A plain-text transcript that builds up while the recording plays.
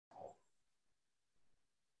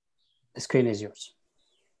screen is yours.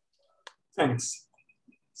 Thanks.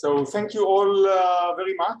 So thank you all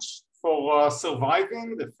very much for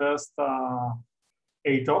surviving the first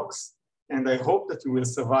 8 talks, and I hope that you will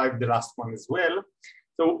survive the last one as well.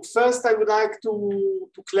 So first, I would like to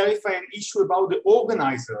clarify an issue about the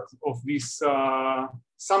organizers of this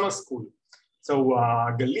summer school. So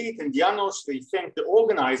Galit and Janos, they thank the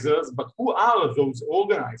organizers, but who are those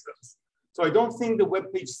organizers? So I don't think the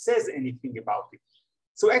webpage says anything about it.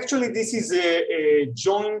 So actually, this is a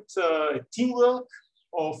joint teamwork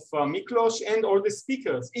of Miklos and all the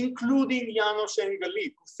speakers, including Janos and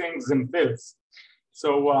Galit, who thanks themselves.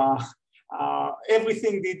 So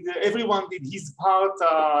everyone did his part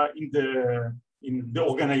in the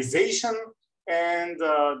organization, and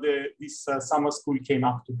this summer school came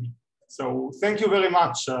up to be. So thank you very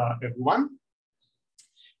much, everyone.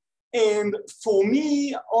 And for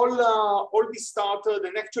me, all this started,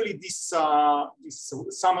 and actually this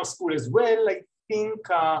summer school as well, I think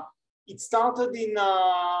it started in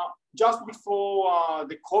just before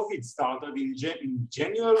the COVID started in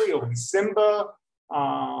January or December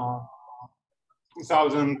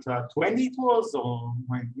 2020 it was, or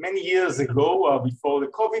many years ago before the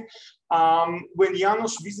COVID, when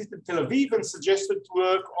Janos visited Tel Aviv and suggested to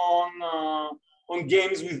work on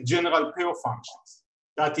games with general payoff functions.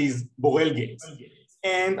 That is Borel games.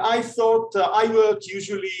 And I thought I work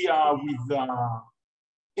usually with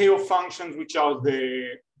payoff functions, which are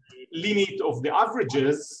the limit of the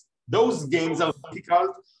averages. Those games are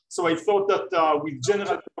difficult. So I thought that with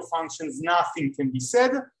general payoff functions, nothing can be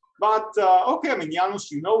said. But okay, I mean,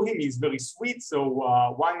 Janos, you know him, he's very sweet. So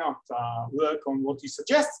why not work on what he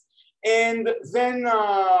suggests? And then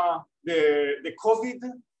the COVID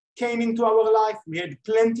came into our life. We had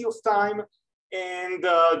plenty of time. And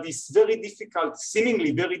this very difficult,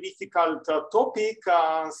 seemingly very difficult topic,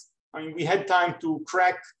 I mean, we had time to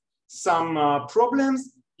crack some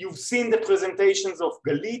problems. You've seen the presentations of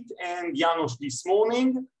Galit and Janos this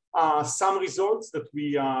morning, some results that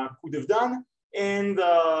we could have done. And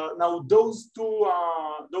now those two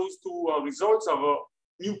results are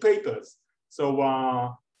new papers. So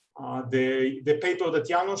the paper that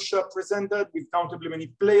Janos presented with countably many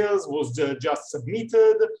players was just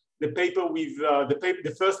submitted. The paper with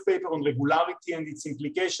the first paper on regularity and its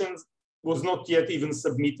implications was not yet even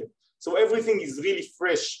submitted. So everything is really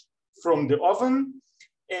fresh from the oven.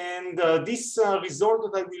 And this result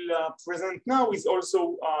that I will present now is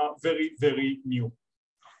also very, very new.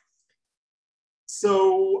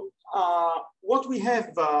 So what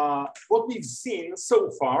we've seen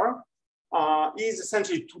so far is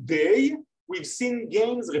essentially today, we've seen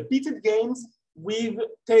games, repeated games with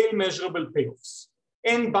tail measurable payoffs,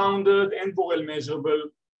 and bounded and Borel measurable.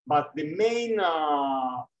 But the main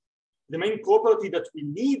property that we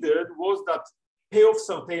needed was that payoffs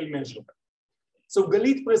are tail measurable. So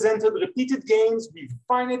Galit presented repeated games with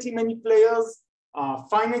finitely many players,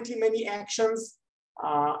 finitely many actions,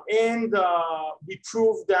 and we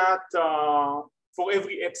proved that for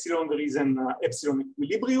every epsilon, there is an epsilon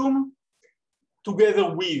equilibrium, together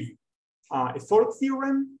with a fault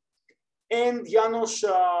theorem. And Janos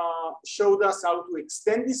showed us how to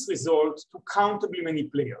extend this result to countably many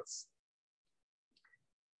players.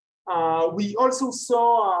 We also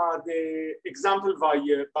saw the example by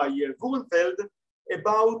Wurenfeld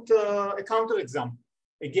about a counterexample,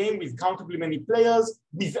 a game with countably many players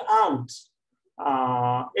without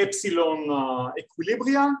epsilon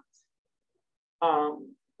equilibria,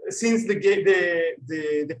 since the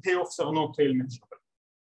payoffs are not tail measurable.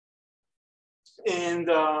 And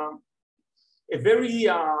a very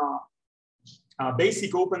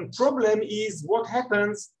basic open problem is what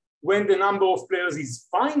happens when the number of players is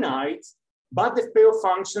finite, but the payoff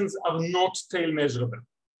functions are not tail measurable.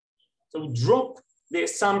 So drop the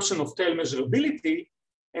assumption of tail measurability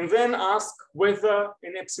and then ask whether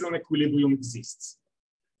an epsilon equilibrium exists.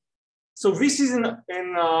 So this is an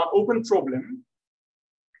open problem.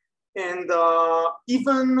 And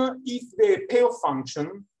even if the payoff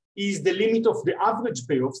function is the limit of the average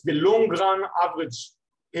payoffs, the long run average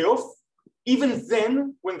payoff, even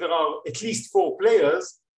then, when there are at least 4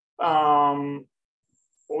 players,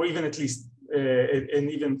 or even at least, and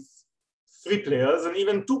even 3 players, and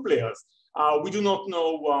even 2 players, we do not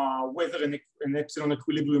know whether an epsilon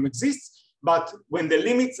equilibrium exists. But when the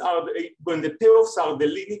limits are, when the payoffs are the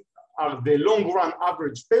limit, are the long run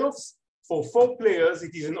average payoffs, for 4 players,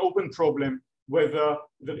 it is an open problem whether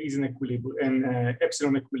there is an equilibrium, an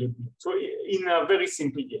epsilon equilibrium. So in a very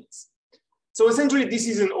simple games. So essentially, this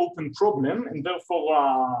is an open problem, and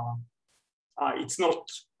therefore it's not,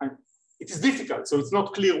 it is difficult. So it's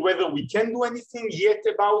not clear whether we can do anything yet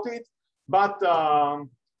about it, but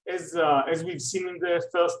as we've seen in the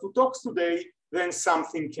first two talks today, then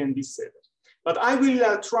something can be said. But I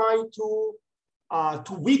will try to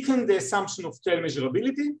weaken the assumption of tail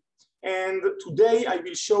measurability. And today I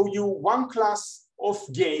will show you one class of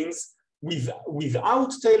games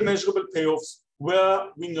without tail measurable payoffs where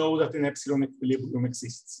we know that an epsilon equilibrium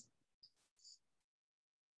exists.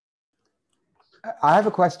 I have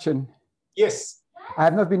a question. Yes. I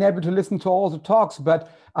have not been able to listen to all the talks, but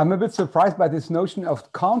I'm a bit surprised by this notion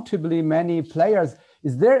of countably many players.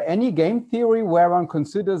 Is there any game theory where one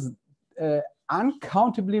considers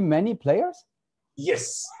uncountably many players?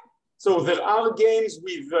 Yes. So there are games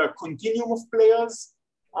with a continuum of players.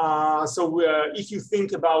 If you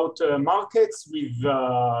think about markets with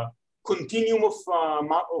continuum of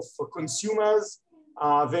consumers,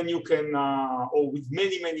 then you can, or with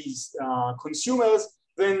many consumers,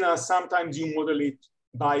 then sometimes you model it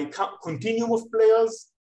by continuum of players.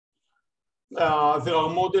 There are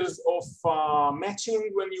models of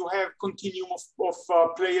matching when you have continuum of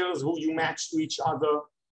players who you match to each other.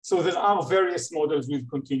 So there are various models with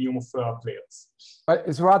continuum of players. But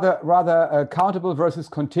it's rather countable versus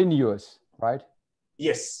continuous, right?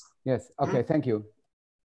 Yes. Yes. Okay. Thank you.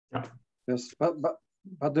 Yeah. Yes, but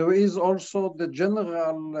there is also the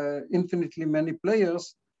general infinitely many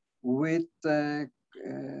players with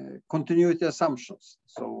continuity assumptions.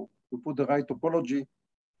 So we put the right topology,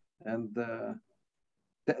 and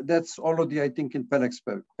that's already, I think, in Pelek's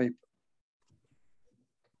paper.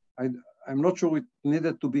 I'm not sure it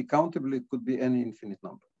needed to be countable. It could be any infinite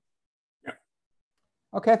number. Yeah.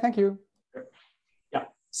 Okay, thank you. Yeah.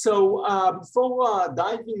 So before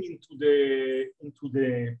diving into the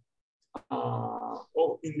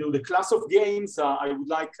class of games I would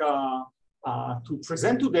like to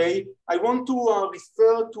present today, I want to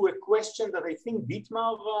refer to a question that I think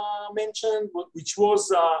Dietmar mentioned, which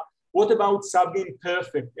was, what about subgame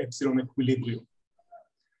perfect epsilon equilibrium?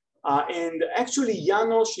 And actually,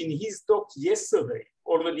 János, in his talk yesterday,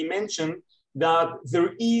 already mentioned that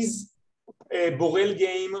there is a Borel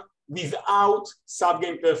game without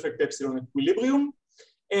subgame perfect epsilon equilibrium.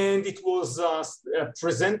 And it was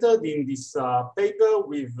presented in this paper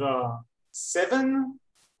with seven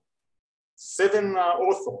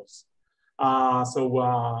authors. A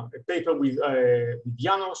paper with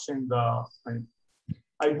János, and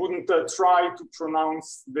I wouldn't try to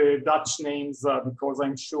pronounce the Dutch names because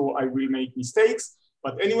I'm sure I will make mistakes.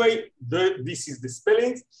 But anyway, this is the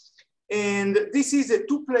spelling. And this is a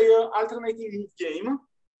two-player alternating move game.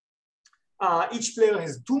 Each player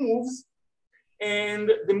has two moves.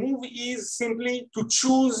 And the move is simply to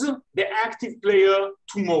choose the active player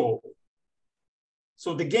tomorrow.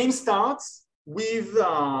 So the game starts with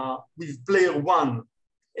player one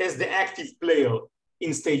as the active player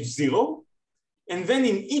in stage 0. And then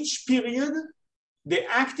in each period, the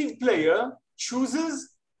active player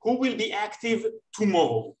chooses who will be active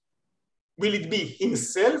tomorrow. Will it be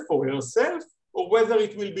himself or herself, or whether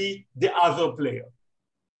it will be the other player?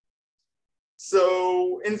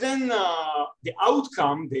 So, and then the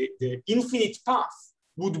outcome, the infinite path,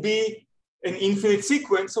 would be an infinite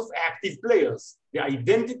sequence of active players, the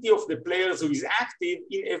identity of the players who is active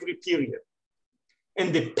in every period.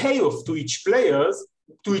 And the payoff to each player,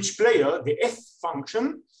 the F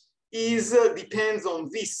function, depends on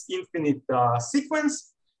this infinite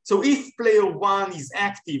sequence. So if player one is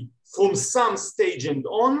active from some stage and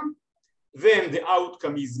on, then the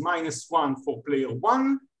outcome is -1 for player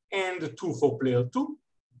one and 2 for player 2.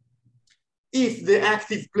 If the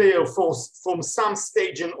active player from some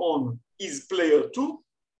stage and on is player 2,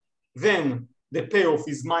 then the payoff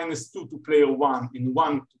is -2 to player 1 and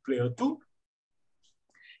 1 to player 2.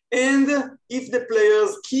 And if the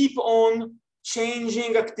players keep on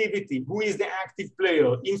changing activity, who is the active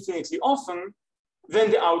player infinitely often,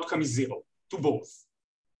 then the outcome is 0 to both.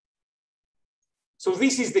 So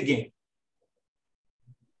this is the game.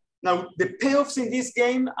 Now, the payoffs in this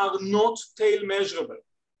game are not tail measurable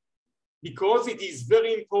because it is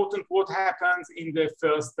very important what happens in the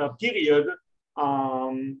first period.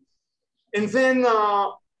 And then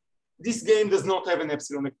this game does not have an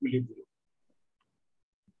epsilon equilibrium.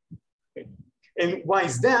 Okay. And why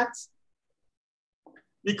is that?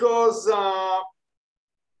 Because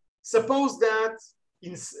suppose that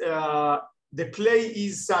the play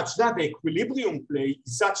is such that, the equilibrium play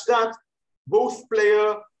is such that both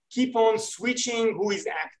players keep on switching who is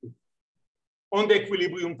active on the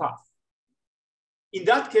equilibrium path. In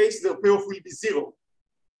that case, the payoff will be 0.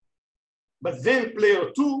 But then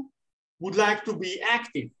player 2 would like to be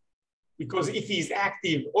active, because if he is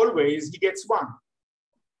active always, he gets 1.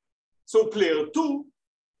 So player 2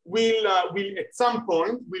 will at some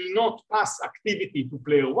point will not pass activity to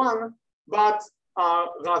player one, but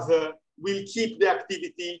rather will keep the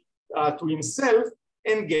activity to himself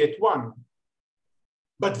and get one.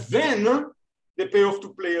 But then the payoff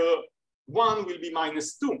to player one will be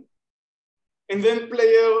 -2. And then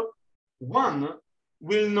player one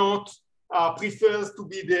will not prefers to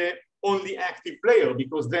be the only active player,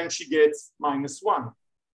 because then she gets -1.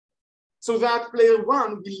 So that player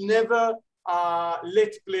one will never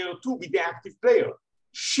let player two be the active player.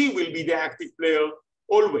 She will be the active player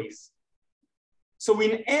always. So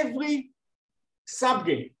in every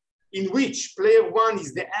subgame in which player one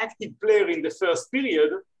is the active player in the first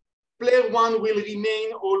period, player one will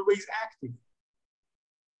remain always active.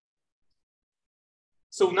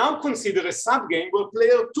 So now consider a subgame where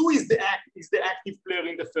player two is the active player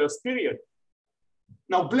in the first period.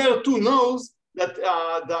 Now player two knows that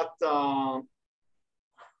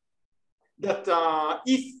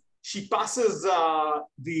if she passes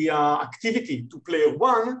the activity to player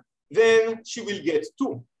one, then she will get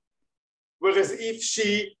 2. Whereas if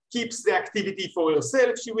she keeps the activity for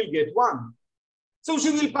herself, she will get 1. So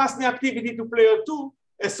she will pass the activity to player two.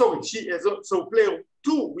 So player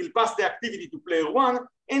two will pass the activity to player one,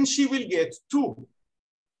 and she will get 2.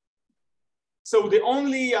 So the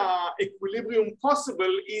only equilibrium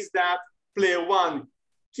possible is that player one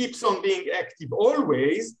keeps on being active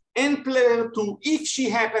always, and player two, if she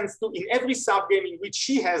happens to, in every subgame in which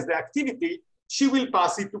she has the activity, she will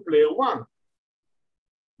pass it to player one.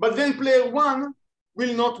 But then player one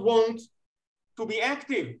will not want to be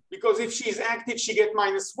active, because if she is active, she gets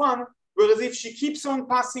 -1, whereas if she keeps on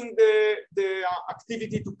passing the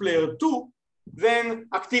activity to player two, then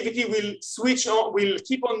activity will switch on, will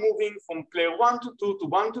keep on moving from player 1 to 2 to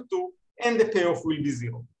 1 to 2, and the payoff will be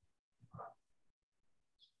 0.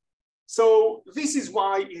 So this is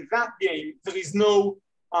why in that game, there is no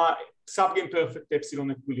subgame perfect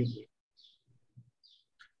epsilon equilibrium.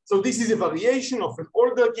 So this is a variation of an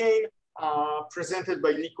older game presented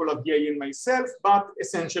by Nicolas Vieille and myself, but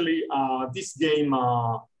essentially this game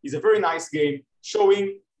is a very nice game showing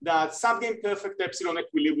that subgame perfect epsilon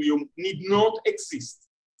equilibrium need not exist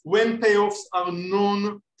when payoffs are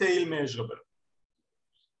non-tail measurable.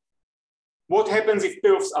 What happens if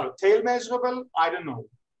payoffs are tail measurable? I don't know.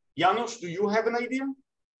 Janos, do you have an idea?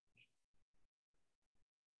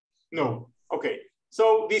 No. Okay.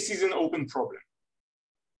 So this is an open problem.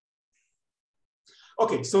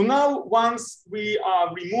 Okay. So now once we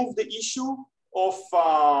remove the issue of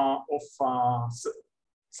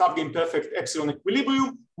subgame perfect epsilon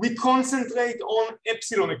equilibrium, we concentrate on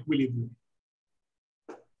epsilon equilibrium.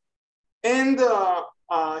 And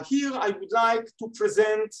here I would like to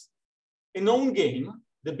present a known game,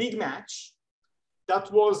 the big match, that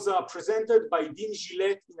was presented by Dean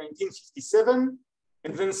Gillette in 1957,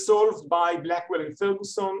 and then solved by Blackwell and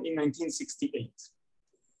Ferguson in 1968.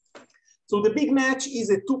 So the big match is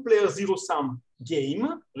a 2-player zero-sum game,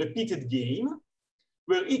 repeated game,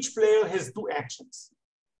 where each player has 2 actions.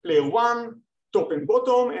 Player 1, top and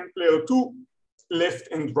bottom, and player 2, left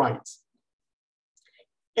and right.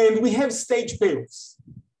 And we have stage payoffs.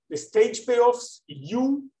 The stage payoffs,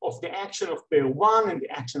 U of the action of player 1 and the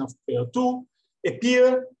action of player 2,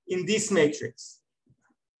 appear in this matrix.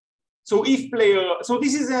 So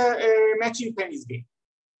this is a matching pennies game.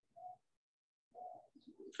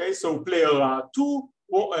 Okay, so player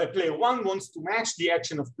 1 wants to match the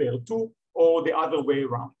action of player 2 or the other way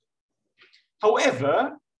around.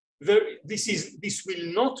 However, this will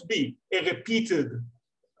not be a repeated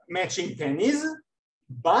matching pennies,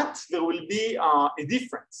 but there will be a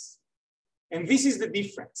difference. And this is the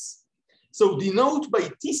difference. So denote by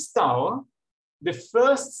T star the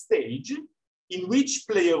first stage in which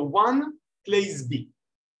player 1 plays B.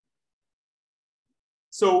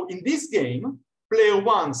 So in this game, player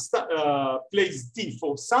 1 plays T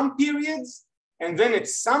for some periods, and then at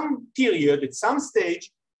some period, at some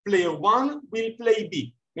stage, player 1 will play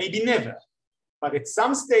B. Maybe never, but at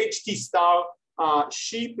some stage, T star,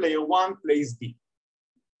 player 1 plays B.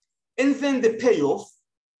 And then the payoff,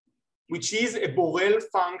 which is a Borel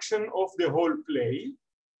function of the whole play,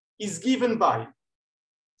 is given by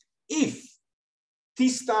if T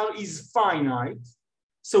star is finite,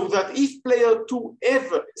 so that if player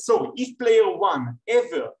 1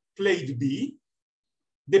 ever played B,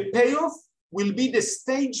 the payoff will be the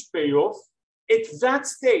stage payoff at that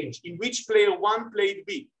stage in which player 1 played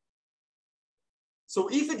B. So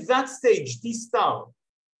if at that stage T star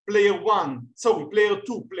player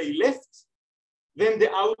 2 play left, then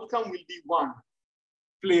the outcome will be 1.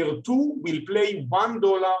 Player 2 will play $1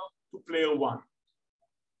 to player 1.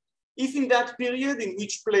 If in that period in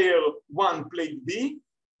which player 1 played B,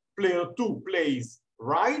 player 2 plays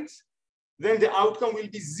right, then the outcome will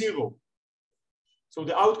be 0. So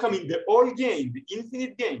the outcome in the whole game, the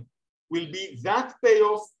infinite game, will be that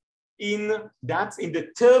payoff in the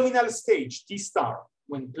terminal stage, T star,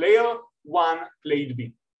 when player 1 played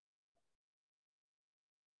B.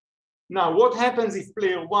 Now, what happens if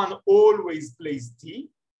player 1 always plays T?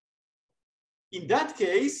 In that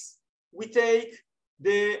case, we take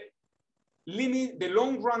the limit, the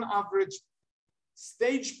long run average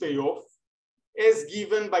stage payoff as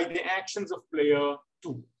given by the actions of player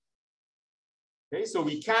 2. Okay, so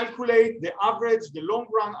we calculate the average, the long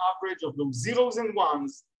run average of those zeros and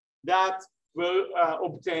ones that were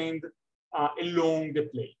obtained along the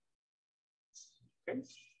play. Okay?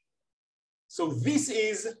 So this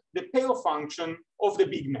is the payoff function of the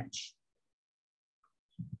big match.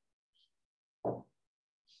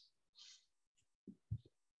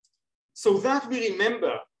 So that we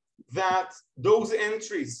remember that those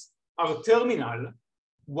entries are terminal.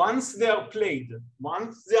 Once they are played,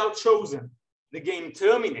 once they are chosen, the game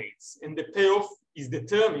terminates and the payoff is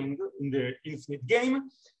determined in the infinite game.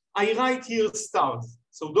 I write here stars.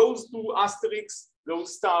 So those two asterisks,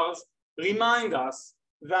 those stars, remind us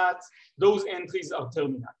that those entries are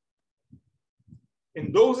terminal.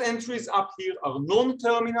 And those entries up here are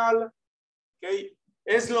non-terminal. Okay?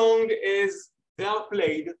 As long as they are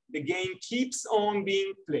played, the game keeps on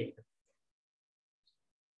being played.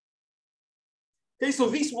 Okay, so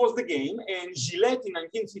this was the game, and Gillette in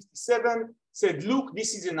 1957 said, look,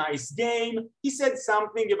 this is a nice game. He said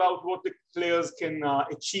something about what the players can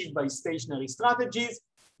achieve by stationary strategies,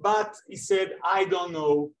 but he said, I don't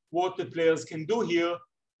know what the players can do here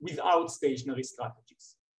without stationary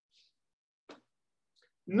strategies.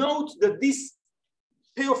 Note that this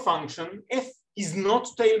payoff function, f, is not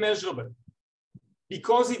tail measurable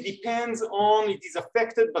because it depends on, it is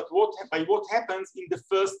affected by what happens in the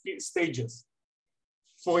first stages.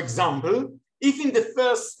 For example, if in the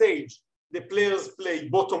first stage, the players play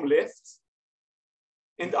bottom left,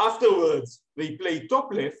 and afterwards they play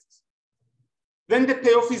top left, then the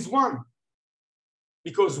payoff is 1.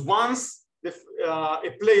 Because once the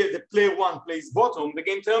player 1 plays bottom, the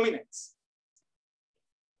game terminates.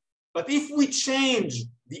 But if we change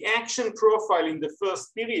the action profile in the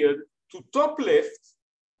first period to top left,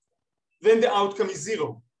 then the outcome is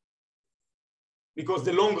 0. Because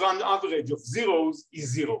the long run average of zeros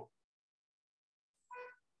is 0.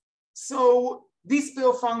 So this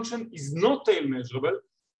payoff function is not tail measurable.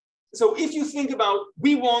 So if you think about,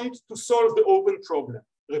 we want to solve the open problem,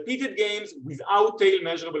 repeated games without tail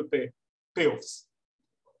measurable payoffs.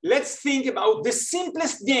 Let's think about the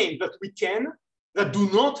simplest game that we can that do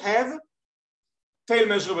not have tail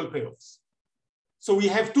measurable payoffs. So we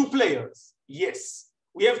have 2 players, yes.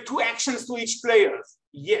 We have 2 actions to each player,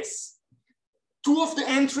 yes. 2 of the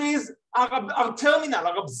entries are terminal,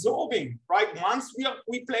 are absorbing, right? Once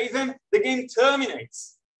we play them, the game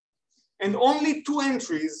terminates. And only 2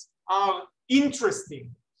 entries are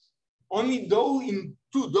interesting. Only though in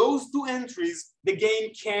those 2 entries, the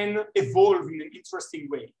game can evolve in an interesting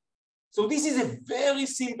way. So this is a very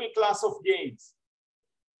simple class of games.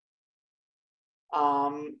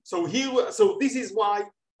 So this is why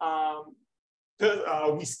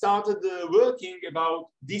we started working about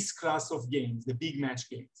this class of games, the big match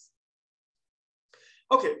games.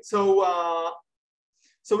 Okay, so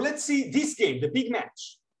let's see this game, the big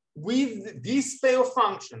match, with this payoff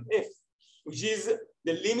function, f, which is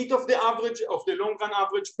the limit of the average of the long run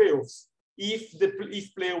average payoffs.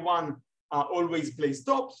 If player 1 always plays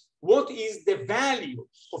top, what is the value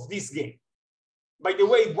of this game? By the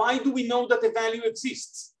way, why do we know that the value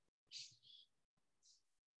exists?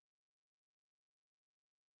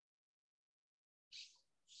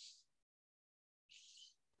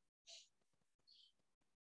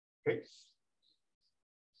 Okay.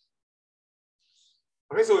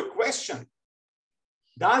 Okay, so a question.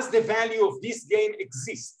 Does the value of this game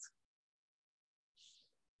exist?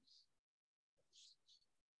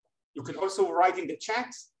 You can also write in the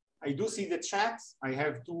chat. I do see the chat. I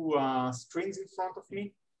have 2 screens in front of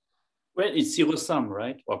me. Well, it's zero sum,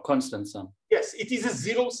 right? Or constant sum. Yes, it is a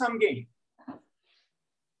zero sum game.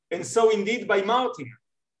 And so indeed by Martin,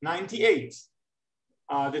 98.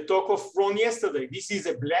 The talk of Ron yesterday. This is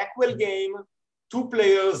a Blackwell game, 2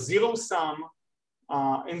 players, zero sum,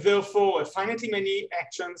 and therefore finitely many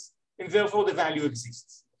actions, and therefore the value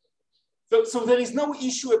exists. So there is no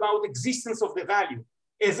issue about existence of the value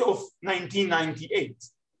as of 1998.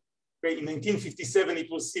 Okay, in 1957, it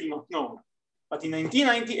was still not known. But in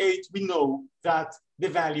 1998, we know that the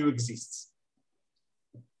value exists.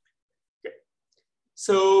 Okay.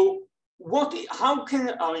 So what is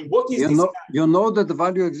this? You know that the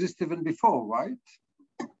value exists even before, right?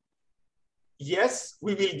 Yes,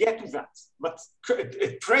 we will get to that. But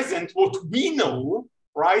at present, what we know,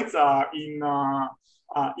 right,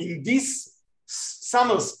 in this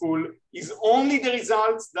summer school is only the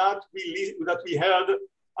results that we heard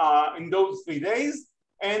in those 3 days,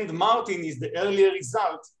 and Martin is the earlier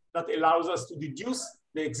result that allows us to deduce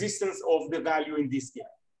the existence of the value in this game.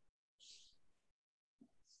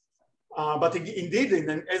 But indeed,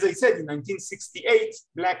 as I said, in 1968,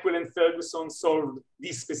 Blackwell and Ferguson solved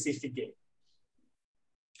this specific game.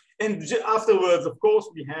 And afterwards, of course,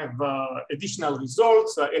 we have additional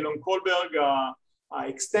results. Eilon Solan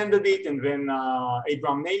extended it, and then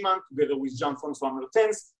Abraham Neyman, together with Jean-François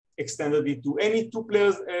Mertens, extended it to any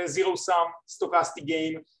two-player zero-sum stochastic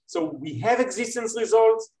game. So we have existence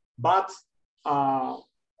results, but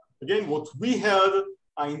again, what we heard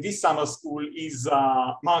in this summer school is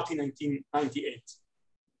Martin 1998.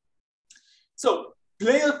 So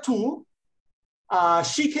player 2,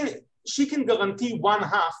 she can guarantee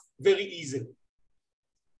 1/2 very easily.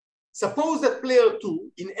 Suppose that player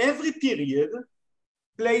 2 in every period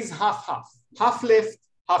plays half-half, half left,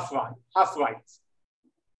 half right.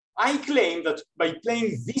 I claim that by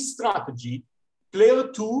playing this strategy,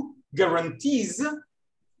 player 2 guarantees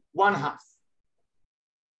 1/2.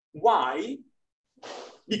 Why?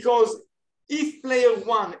 Because if player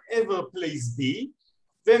 1 ever plays B,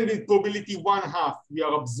 then with probability 1/2,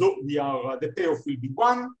 the payoff will be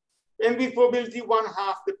 1, and with probability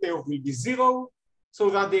 1/2, the payoff will be 0, so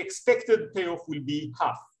that the expected payoff will be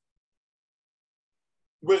half.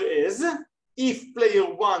 Whereas if player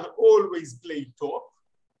 1 always plays top,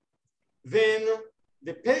 then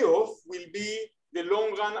the payoff will be the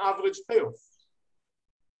long run average payoff.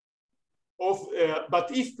 But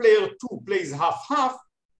if player 2 plays half-half,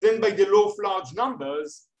 then by the law of large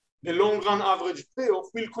numbers, the long run average payoff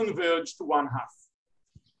will converge to 1/2.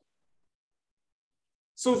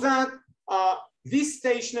 So that this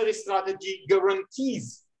stationary strategy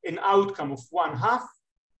guarantees an outcome of 1/2,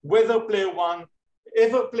 whether player 1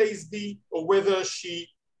 ever plays B or whether she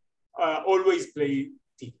always plays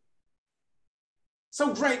T.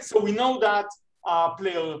 So great, so we know that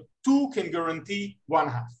player 2 can guarantee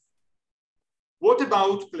 1/2. What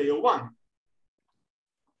about player 1?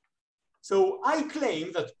 So I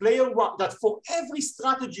claim that that for every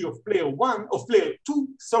strategy of player 2,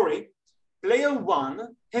 player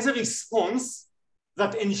 1 has a response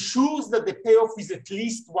that ensures that the payoff is at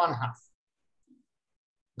least 1/2.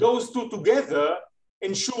 Those two together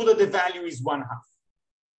ensure that the value is 1/2.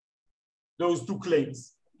 Those two claims.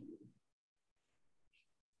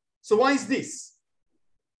 So why is this?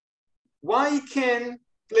 Why can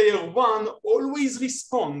player 1 always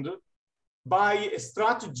respond by a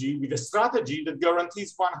strategy that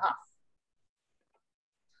guarantees 1/2?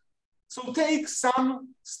 So take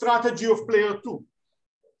some strategy of player 2.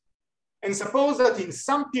 And suppose that in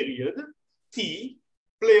some period, T,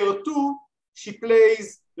 player 2, she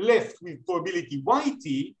plays left with probability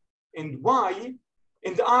YT and Y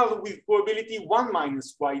and R with probability 1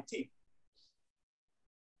 minus YT.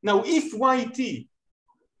 Now, if YT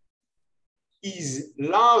is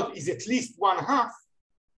at least 1/2,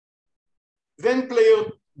 then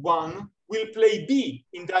player 1 will play B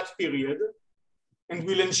in that period and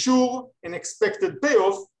will ensure an expected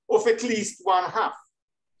payoff of at least 1/2,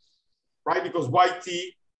 right? Because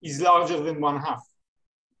YT is larger than 1/2.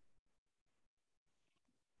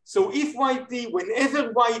 So if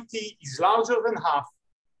whenever YT is larger than half,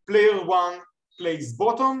 player 1 plays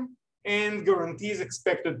bottom and guarantees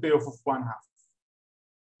expected payoff of 1/2.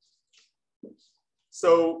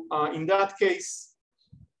 So in that case,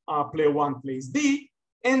 player 1 plays B,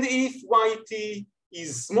 and if YT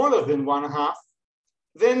is smaller than 1/2,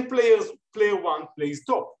 then player 1 plays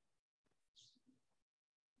top.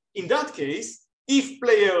 In that case, if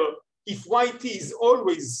YT is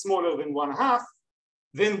always smaller than 1/2,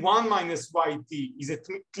 then 1 minus YT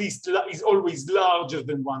is always larger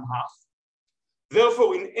than 1/2.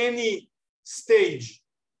 Therefore, in any stage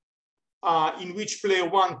in which player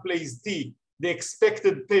 1 plays T, the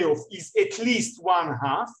expected payoff is at least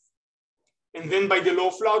 1/2. And then by the law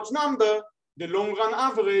of large number, the long run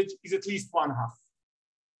average is at least 1/2.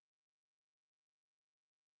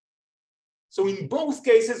 So in both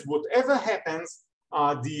cases, whatever happens,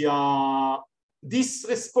 this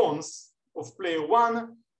response of player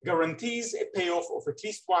 1 guarantees a payoff of at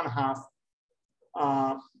least 1/2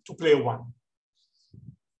 to player 1.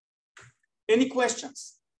 Any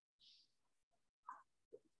questions?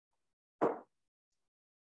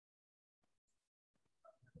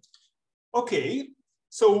 Okay,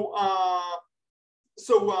 so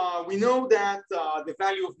So we know that the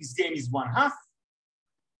value of this game is 1/2.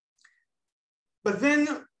 But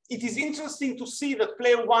then it is interesting to see that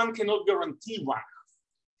player 1 cannot guarantee 1/2.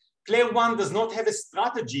 Player 1 does not have a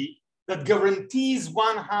strategy that guarantees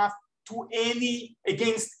 1/2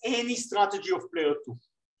 against any strategy of player 2.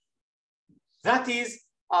 That is,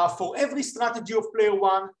 for every strategy of player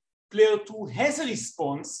 1, player 2 has a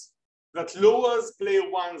response that lowers player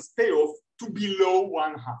 1's payoff to below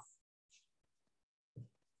 1/2.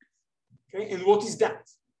 Okay, and what is that?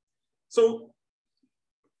 So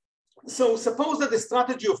suppose that the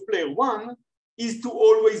strategy of player 1 is to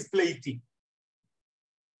always play T.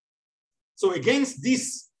 So against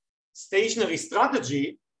this stationary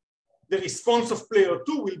strategy, the response of player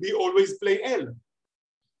 2 will be always play L.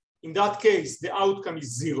 In that case, the outcome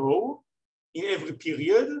is 0 in every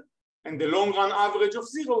period, and the long run average of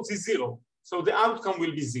zeros is 0. So the outcome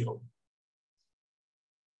will be 0.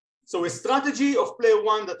 So a strategy of player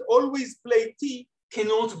 1 that always play T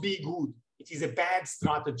cannot be good. It is a bad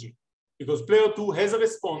strategy because player 2 has a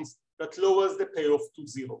response that lowers the payoff to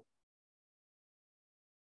 0.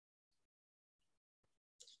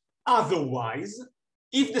 Otherwise,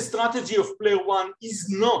 if the strategy of player 1 is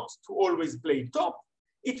not to always play top,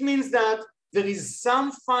 it means that there is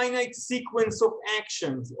some finite sequence of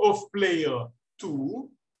actions of player 2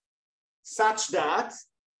 such that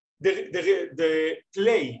the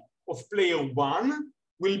play of player 1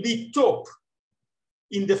 will be top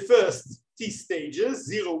in the first T stages,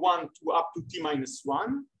 0, 1 to up to T minus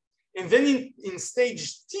 1. And then in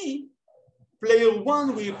stage T, player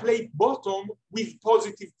 1 will play bottom with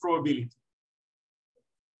positive probability.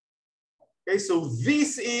 Okay, so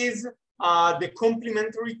this is the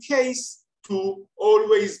complementary case to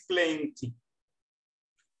always playing T.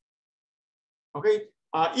 Okay,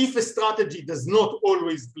 if a strategy does not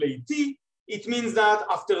always play T, it means that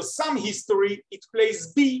after some history, it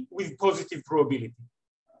plays B with positive probability.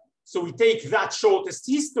 So we take that shortest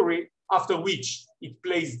history after which it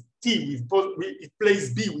plays B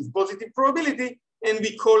with positive probability, and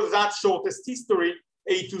we call that shortest history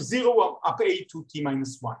A to 0 up A to T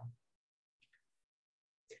minus 1.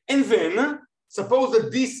 And then suppose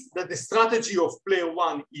that the strategy of player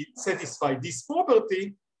 1 satisfies this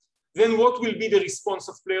property, then what will be the response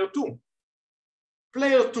of player 2?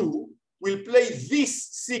 Player 2 will play this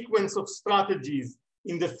sequence of strategies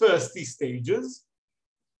in the first T stages,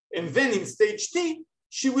 and then in stage T,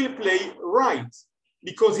 she will play right,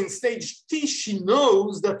 because in stage T, she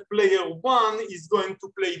knows that player 1 is going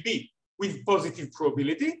to play B with positive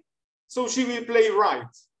probability, so she will play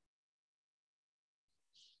right.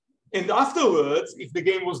 And afterwards, if the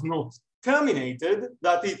game was not terminated,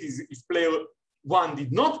 that is, if player 1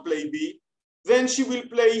 did not play B, then she will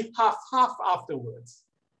play half-half afterwards.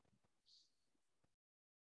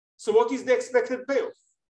 So what is the expected payoff?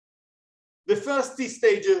 The first T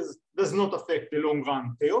stages does not affect the long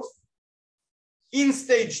run payoff. In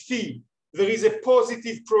stage T, there is a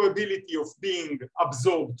positive probability of being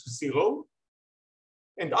absorbed to 0.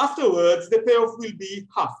 And afterwards, the payoff will be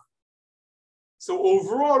half. So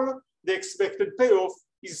overall, the expected payoff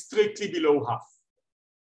is strictly below half.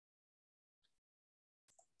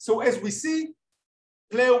 So as we see,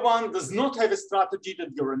 player 1 does not have a strategy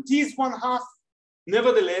that guarantees 1/2.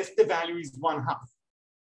 Nevertheless, the value is 1/2.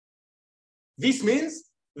 This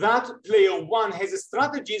means that player 1 has a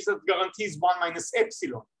strategy that guarantees 1 minus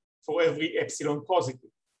epsilon for every epsilon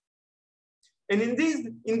positive. And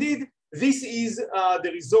indeed, this is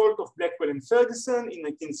the result of Blackwell and Ferguson in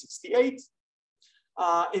 1968.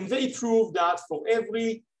 And they proved that for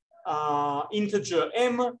every integer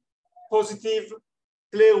m positive,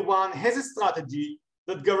 player 1 has a strategy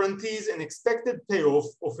that guarantees an expected payoff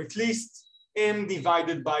of at least m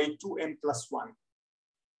divided by 2m plus 1.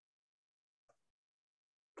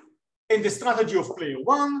 And the strategy of player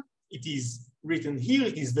 1, it is written here,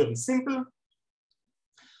 it is very simple.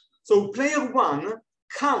 So player 1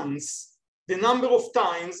 counts the number of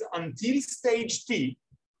times until stage T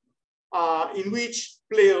in which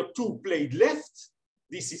player 2 played left,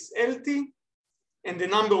 this is LT, and the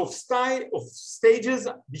number of stages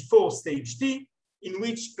before stage T in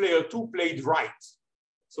which player 2 played right.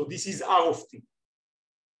 So this is R of T.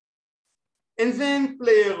 And then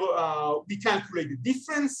we calculate the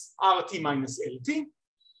difference, RT minus LT.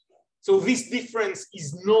 So this difference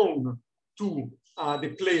is known to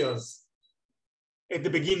the players at the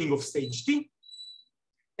beginning of stage T.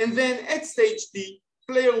 And then at stage T,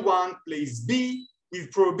 player 1 plays B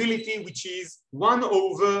with probability which is 1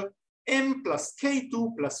 over m plus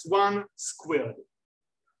k2 plus 1 squared.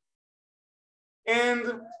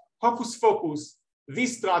 And hocus pocus,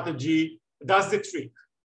 this strategy does the trick.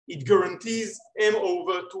 it guarantees m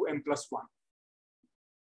over 2m plus 1.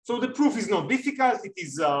 So the proof is not difficult. It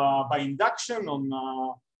is by induction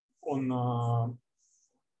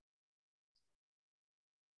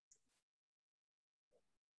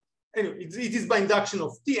anyway, it is by induction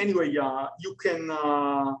of T. Anyway, you can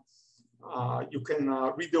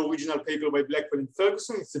read the original paper by Blackwell and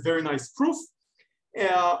Ferguson. It's a very nice proof.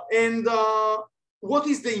 What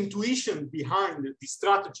is the intuition behind this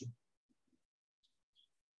strategy?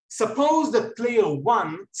 Suppose that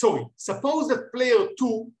suppose that player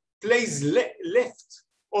 2 plays left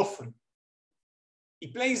often. He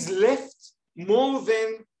plays left more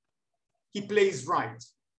than he plays right.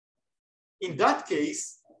 In that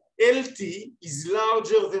case, LT is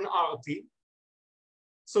larger than RT,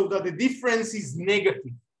 so that the difference is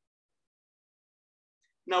negative.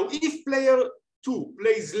 Now, if player 2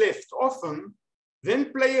 plays left often,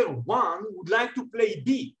 then player 1 would like to play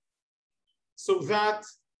B, so that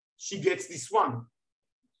she gets this one,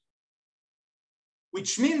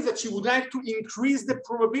 which means that she would like to increase the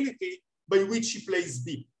probability by which she plays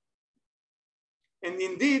B. And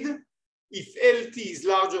indeed, if LT is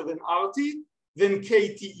larger than RT, then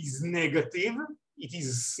KT is negative, it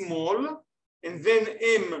is small, and then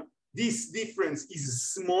M, this difference is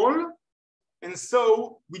small, and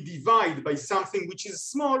so we divide by something which is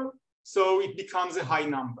small, so it becomes a high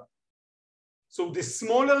number. So the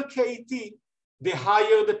smaller KT, the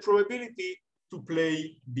higher the probability to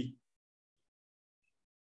play B.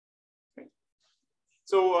 Okay.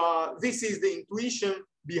 So this is the intuition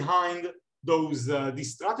behind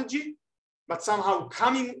this strategy, but somehow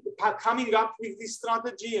coming up with this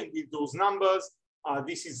strategy and with those numbers,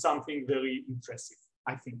 this is something very impressive,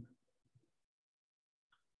 I think.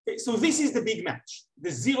 Okay, so this is the big match, the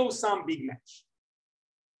zero-sum big match.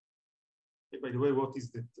 Okay, by the way, what is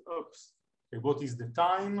the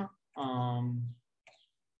time? I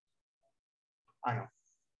know.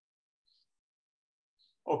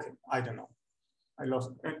 Okay, I don't know. I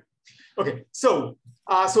lost. Okay, so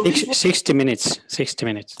 60 minutes. 60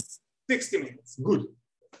 minutes. 60 minutes. Good.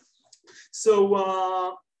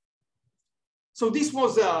 So so this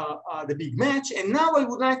was the big match, and now I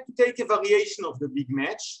would like to take a variation of the big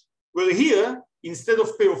match, where here instead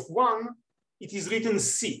of payoff 1, it is written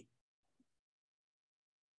C.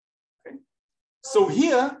 Okay. So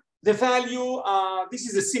here, the value, this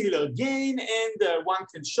is a similar game, and one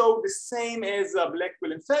can show the same as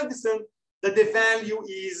Blackwell and Ferguson, that the value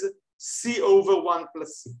is C over 1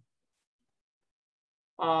 plus C.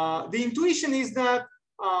 The intuition is that,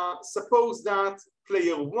 suppose that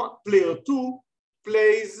player 2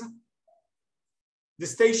 plays the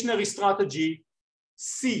stationary strategy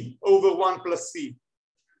C over 1 plus C.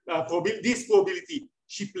 This probability,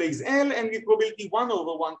 she plays L, and the probability 1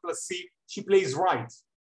 over 1 plus C, she plays right.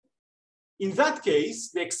 In that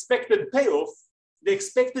case, the expected payoff, the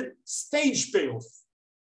expected stage payoff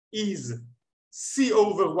is C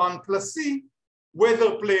over 1 plus C,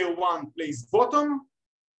 whether player 1 plays bottom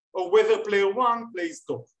or whether player 1 plays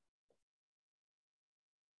top.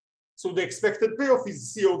 So the expected payoff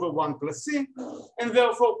is C over 1 plus C, and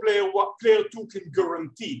therefore player 2 can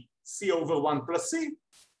guarantee C over 1 plus C.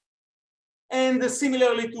 And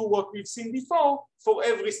similarly to what we've seen before, for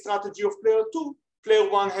every strategy of player 2, player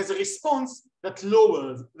 1 has a response that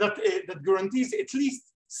lowers, that guarantees at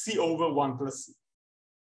least C over 1 plus C.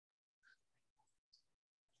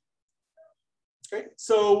 Okay,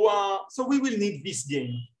 so we will need this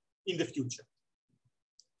game in the future.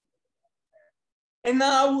 And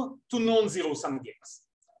now to non-zero-sum games.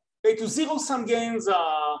 Okay, to zero-sum games,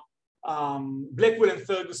 Blackwell and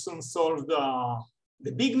Ferguson solved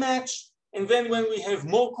the big match. And then when we have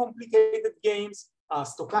more complicated games,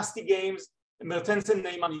 stochastic games, Mertens and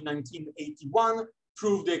Neyman in 1981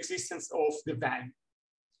 proved the existence of the value.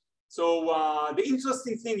 So the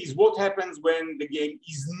interesting thing is what happens when the game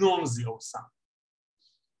is non-zero-sum.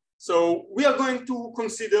 So we are going to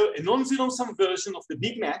consider a non-zero-sum version of the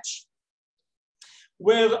big match,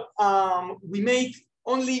 where we make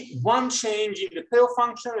only one change in the payoff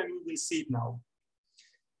function, and we will see it now.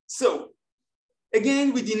 So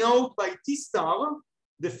again, we denote by T star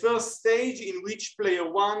the first stage in which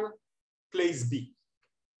player 1 plays B.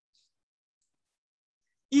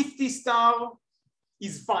 If T star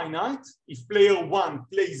is finite, if player 1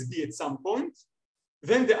 plays B at some point,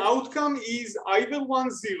 then the outcome is either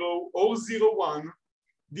 1-0 or 0-1,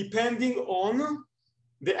 depending on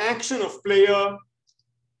the action of player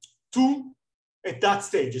 2 at that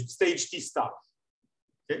stage, at stage T star.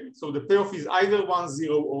 Okay, so the payoff is either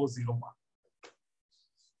 1-0 or 0-1.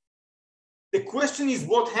 The question is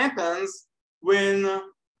what happens when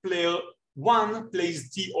player 1 plays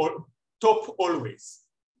T or top always.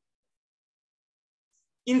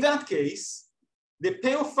 in that case, the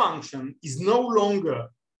payoff function is no longer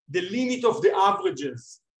the limit of the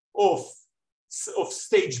averages of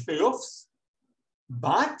stage payoffs,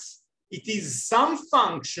 but it is some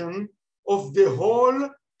function of the whole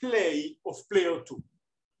play of player 2.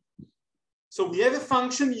 So we have a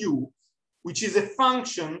function u, which is a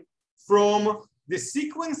function from the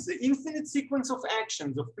sequence, the infinite sequence of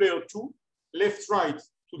actions of player 2, left, right,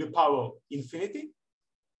 to the power infinity,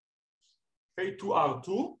 okay, to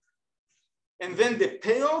R2. And then the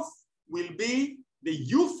payoff will be the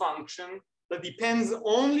u function that depends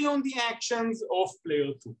only on the actions of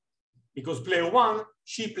player 2. Because player 1,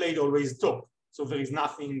 she played always top. So there is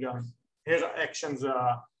nothing, her actions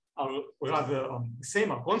are rather the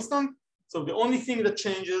same, are constant. So the only thing that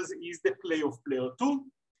changes is the play of player 2.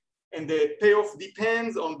 And the payoff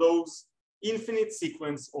depends on those infinite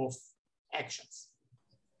sequence of actions.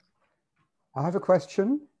 I have a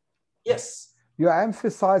question. Yes. You are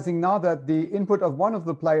emphasizing now that the input of one of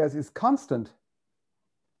the players is constant,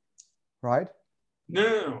 right?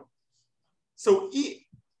 No. So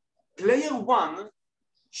player 1,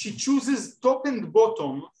 she chooses top and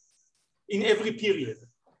bottom in every period.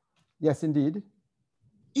 Yes, indeed.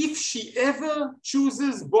 If she ever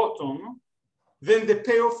chooses bottom, then the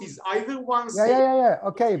payoff is either one. Yeah.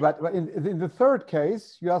 Okay, but in the third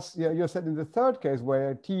case, you said in the third case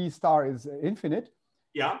where T star is infinite.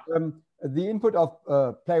 Yeah. The input of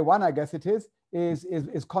player 1, I guess it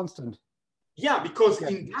is constant. Yeah, because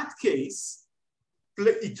in that case,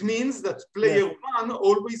 it means that player 1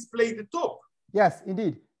 always played the top. Yes,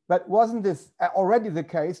 indeed. But wasn't this already the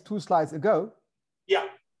case 2 slides ago? Yeah.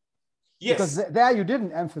 Yes. Because there you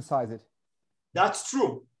didn't emphasize it. That's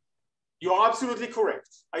true. You are absolutely correct.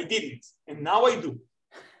 I didn't, and now I do.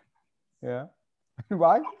 Yeah.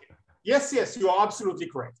 Why? Okay. Yes, you are absolutely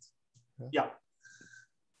correct. Yeah.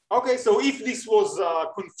 Okay, so if this was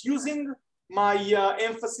confusing my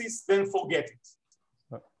emphasis, then forget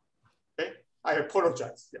it. Okay, I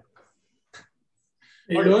apologize.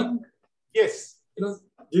 Yeah. Eilon? Yes.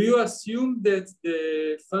 Do you assume that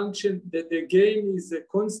the function, that the game is a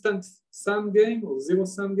constant sum game or zero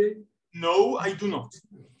sum game? No, I do not.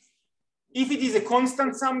 If it is a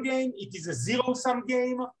constant sum game, it is a zero sum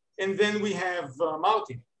game, and then we have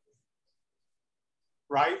Martin,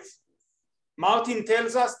 right? Martin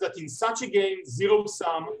tells us that in such a game, zero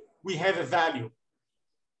sum, we have a value.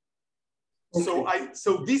 Okay.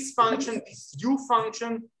 So this function, this u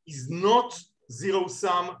function, is not zero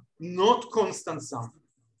sum, not constant sum.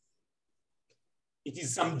 It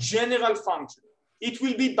is some general function. It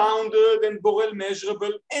will be bounded and Borel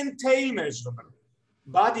measurable and tail measurable,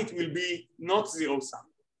 but it will be not zero sum.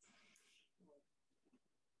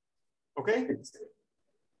 Okay?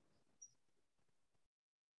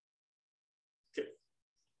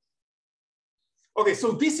 Okay,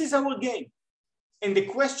 so this is our game. And the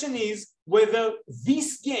question is whether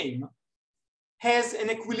this game has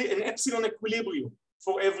an epsilon equilibrium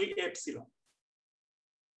for every epsilon.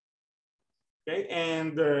 Okay,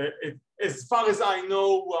 and as far as I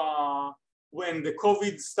know, when the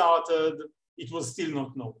COVID started, it was still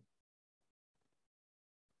not known.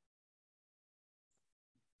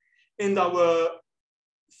 And our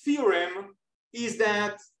theorem is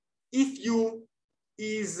that if U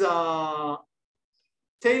is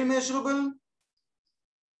tail measurable,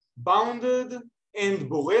 bounded, and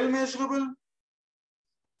Borel measurable,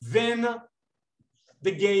 then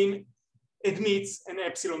the game admits an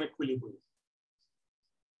epsilon equilibrium.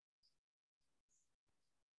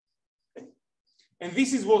 Okay. And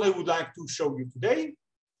this is what I would like to show you today.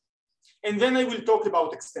 And then I will talk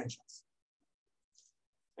about extensions.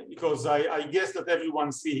 Because I guess that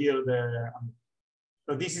everyone see here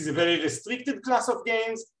that this is a very restricted class of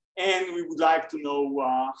games, and we would like to know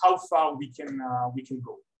how far we can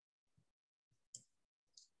go.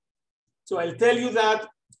 So I'll tell you that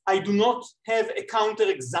I do not have a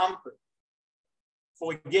counterexample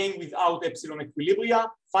for a game without epsilon equilibria,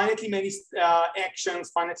 finitely many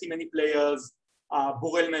actions, finitely many players,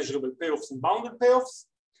 Borel measurable payoffs and bounded payoffs,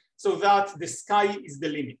 so that the sky is the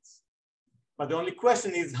limit. But the only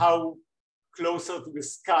question is how closer to the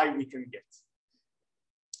sky we can get.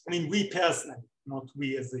 I mean, we personally, not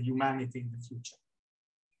we as a humanity in the future.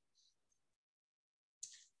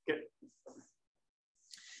 Okay.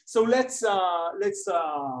 So let's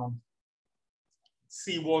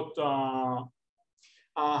see what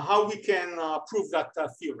how we can prove that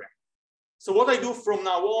theorem. So what I do from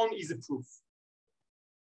now on is a proof.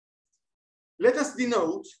 Let us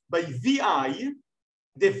denote by VI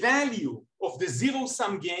the value of the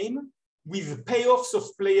zero-sum game with payoffs of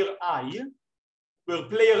player I, where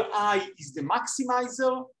player I is the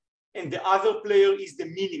maximizer and the other player is the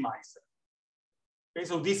minimizer. Okay,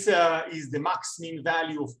 so this is the max min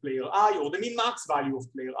value of player I, or the min max value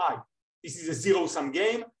of player I. This is a zero-sum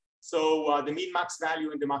game, so the min max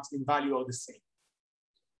value and the max min value are the same.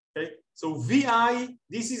 Okay, so VI,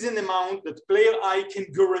 this is an amount that player I can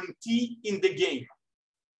guarantee in the game.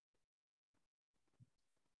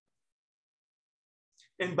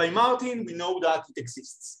 And by Martin, we know that it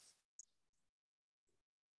exists.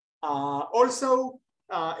 Also,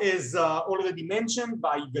 as already mentioned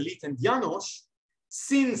by Galit and Janosch,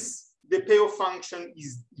 since the payoff function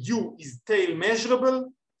is U is tail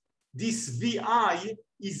measurable, this VI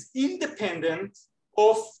is independent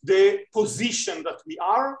of the position that we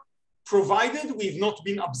are, provided we've not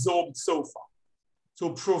been absorbed so far.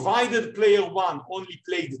 So provided player one only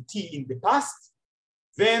played T in the past,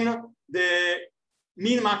 then the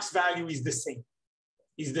min-max value is the same.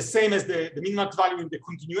 Is the same as the min-max value in the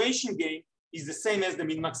continuation game is the same as the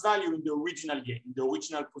min-max value in the original game, in the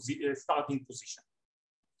original starting position.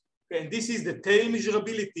 Okay, and this is the tail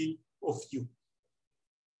measurability of U.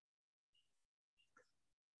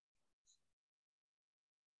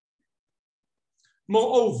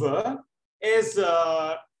 Moreover, as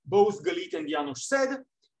both Galit and Janosch said,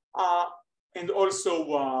 and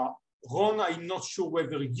also Ron, I'm not sure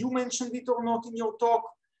whether you mentioned it or not in your talk,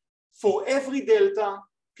 for every delta,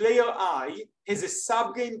 player I has a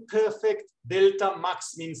subgame perfect delta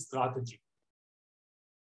max min strategy.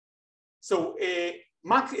 So a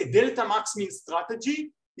delta max min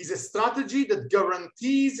strategy is a strategy that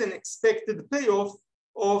guarantees an expected payoff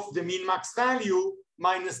of the min max value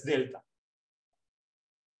minus delta.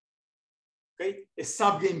 Okay? A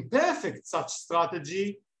subgame perfect such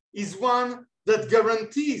strategy is one that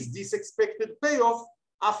guarantees this expected payoff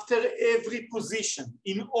after every position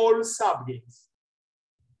in all subgames.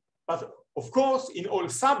 But of course, in all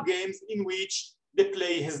subgames in which the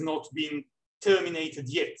play has not been terminated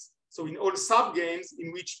yet. So in all subgames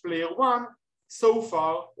in which player one so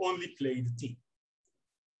far only played T.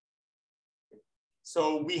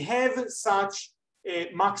 So we have such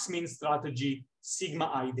a max min strategy sigma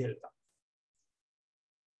I delta.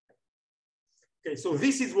 Okay, so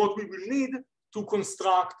this is what we will need to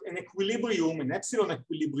construct an equilibrium, an epsilon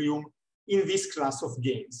equilibrium in this class of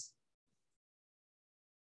games.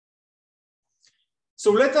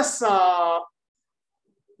 So let us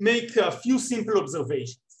make a few simple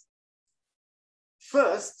observations.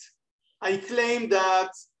 First, I claim that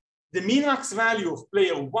the min-max value of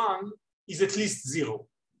player one is at least 0.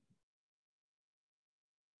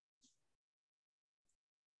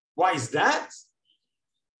 Why is that?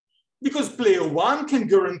 Because player one can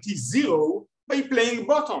guarantee 0 by playing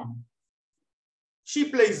bottom. She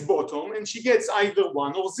plays bottom and she gets either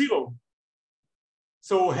 1 or 0.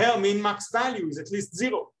 So her min-max value is at least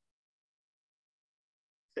 0.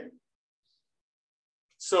 Okay.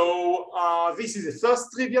 So this is the first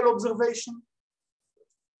trivial observation.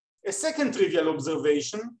 A second trivial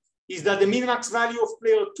observation is that the min-max value of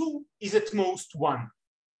player 2 is at most 1.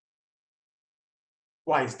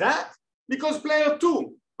 Why is that? Because player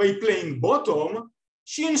 2, by playing bottom,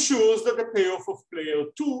 she ensures that the payoff of player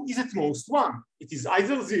 2 is at most 1. It is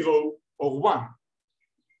either 0 or 1.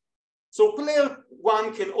 So player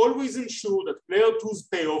 1 can always ensure that player 2's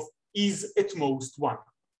payoff is at most 1.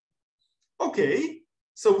 Okay,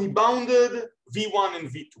 so we bounded V1 and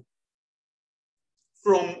V2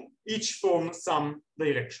 from each from some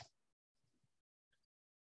direction.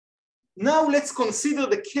 Now let's consider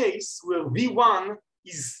the case where V1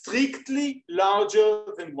 is strictly larger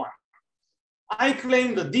than 1. I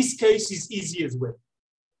claim that this case is easy as well.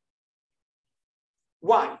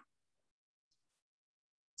 Why?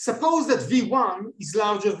 Suppose that V1 is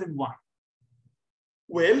larger than 1.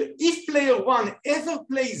 Well, if player 1 ever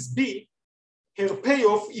plays B, her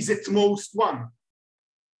payoff is at most 1.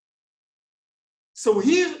 So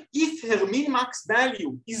here, if her min-max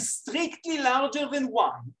value is strictly larger than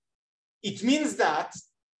 1, it means that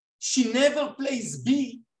she never plays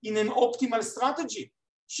B in an optimal strategy.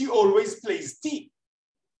 She always plays T.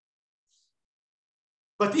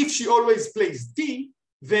 But if she always plays T,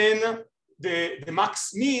 then the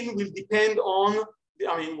max min will depend on,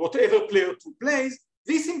 whatever player 2 plays.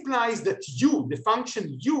 This implies that U, the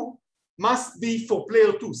function U, must be for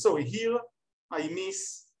player 2. So here I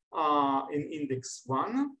miss an index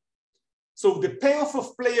 1. So the payoff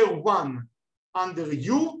of player 1 under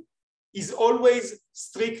U is always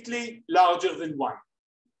strictly larger than 1.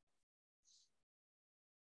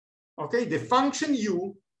 Okay, the function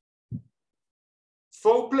U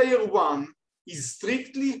for player 1 is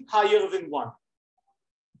strictly higher than 1.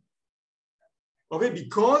 Okay,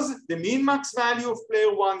 because the min-max value of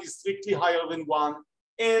player 1 is strictly higher than 1,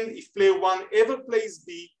 and if player one ever plays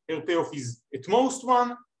B, her payoff is at most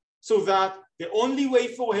 1, so that the only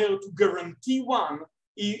way for her to guarantee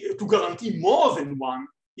more than 1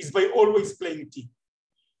 is by always playing T.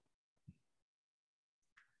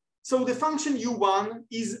 So the function U1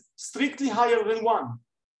 is strictly higher than 1.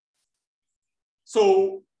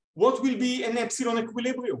 So what will be an epsilon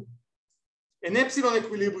equilibrium? An epsilon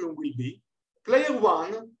equilibrium will be player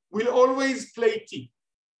 1 will always play T.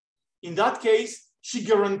 In that case, she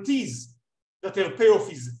guarantees that her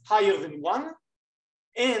payoff is higher than 1,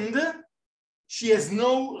 and she has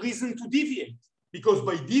no reason to deviate, because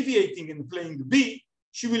by deviating and playing B,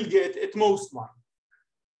 she will get at most 1.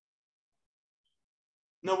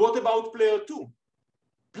 Now, what about player 2?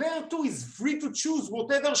 Player 2 is free to choose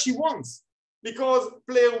whatever she wants, because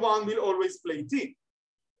player 1 will always play T.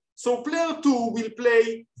 So player 2 will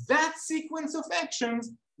play that sequence of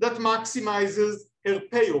actions that maximizes her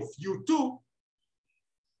payoff U2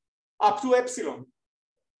 up to epsilon.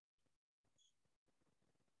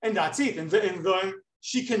 And that's it. And then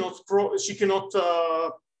she cannot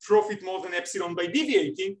profit more than epsilon by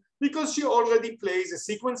deviating, because she already plays a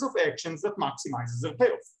sequence of actions that maximizes her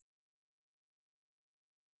payoff.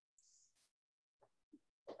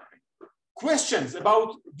 Questions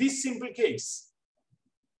about this simple case?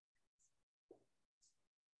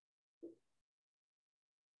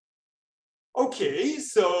 Okay,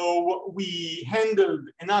 so we handled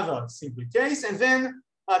another simple case, and then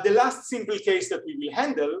the last simple case that we will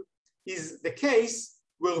handle is the case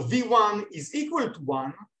where V1 is equal to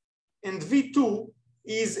 1 and V2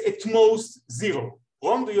 is at most 0.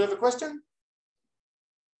 Ron, do you have a question?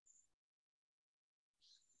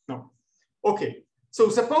 No. Okay, so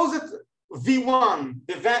suppose that V1,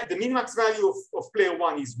 the min-max value of player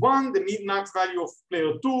 1 is 1, the min-max value of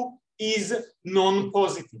player 2 is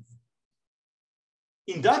non-positive.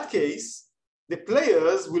 In that case, the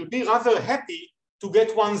players will be rather happy to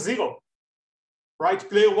get 1, 0. Right?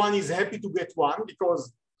 Player 1 is happy to get 1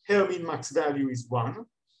 because her min-max value is 1.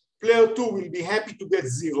 Player 2 will be happy to get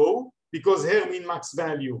 0 because her min-max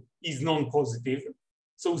value is non-positive.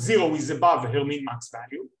 So 0 is above her min-max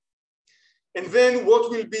value. And then what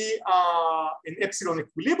will be an epsilon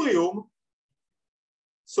equilibrium?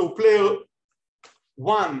 So player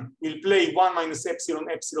 1 will play 1 minus epsilon,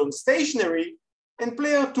 epsilon stationary, and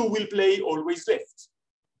player 2 will play always left.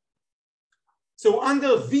 So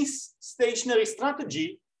under this stationary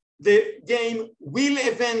strategy, the game will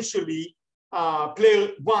eventually, player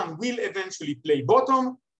 1 will eventually play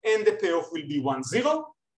bottom, and the payoff will be 1,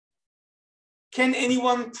 0. Can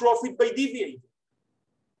anyone profit by deviating?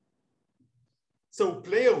 So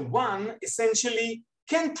player 1 essentially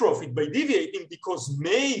can profit by deviating, because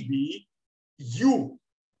maybe U,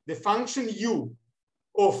 the function U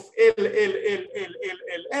of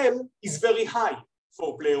L is very high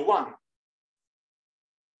for player 1.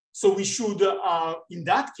 So we should, in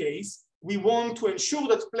that case, we want to ensure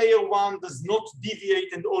that player 1 does not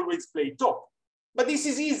deviate and always play top. But this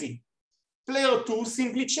is easy. Player 2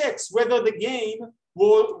 simply checks whether the game,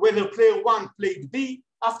 whether player 1 played B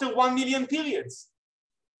after 1 million periods.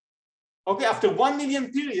 Okay, after 1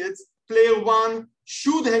 million periods, player 1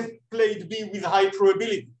 should have played B with high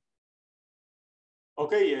probability.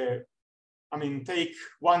 Okay, I mean, take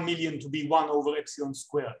 1 million to be 1 over epsilon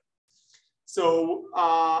squared. So,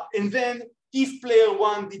 and then if player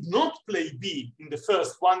 1 did not play B in the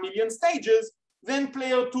first 1 million stages, then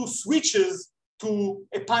player 2 switches to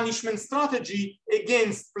a punishment strategy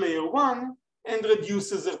against player 1 and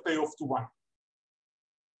reduces their payoff to 1.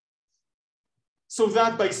 So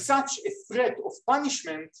that by such a threat of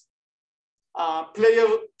punishment, player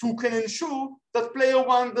 2 can ensure that player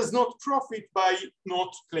 1 does not profit by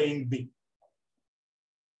not playing B.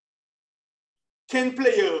 Can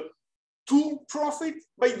player 2 profit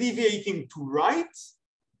by deviating to right?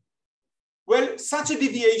 Well, such a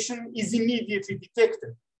deviation is immediately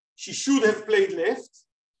detected. She should have played left,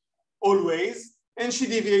 always, and she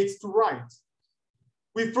deviates to right.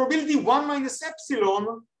 With probability 1 minus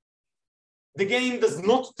epsilon, the game does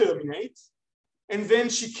not terminate, and then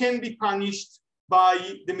she can be punished by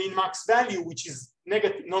the min-max value, which is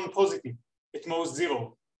negative, non-positive, at most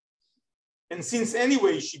 0. And since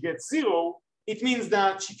anyway she gets 0, it means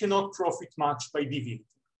that she cannot profit much by deviating.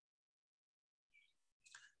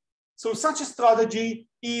 So such a strategy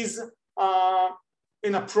is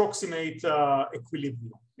an approximate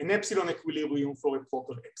equilibrium, an epsilon equilibrium for a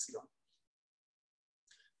proper epsilon.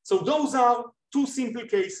 So those are two simple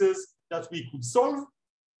cases that we could solve.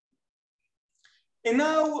 And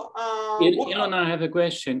now, Eilon, I have a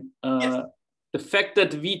question. Yes. The fact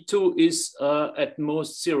that V2 is at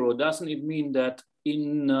most 0, doesn't it mean that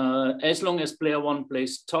as long as player 1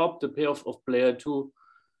 plays top, the payoff of player 2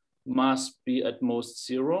 must be at most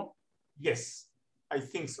 0? Yes, I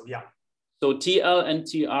think so, yeah. So TL and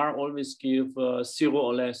TR always give 0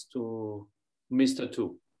 or less to Mr.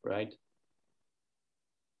 2, right?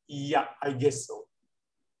 Yeah, I guess so.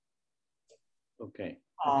 Okay.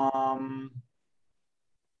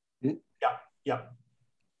 Yeah.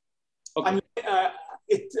 Okay. I mean,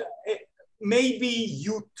 maybe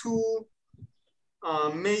U2,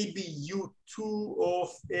 of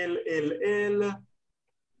LLL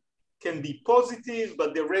can be positive,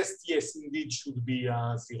 but the rest, yes, indeed, should be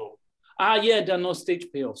 0. Ah, yeah, there are no stage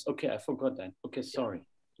payoffs. Okay, I forgot that. Okay, sorry.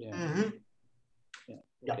 Yeah. Mm-hmm.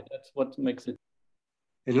 Yeah. Okay, that's what makes it.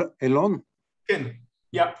 Eilon?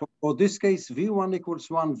 Yeah. For this case, V1 equals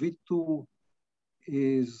 1, V2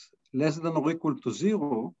 is less than or equal to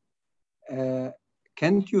 0.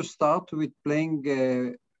 Can't you start with playing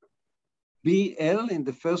BL in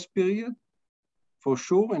the first period for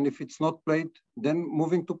sure? And if it's not played, then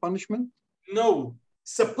moving to punishment? No.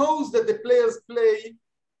 Suppose that the players play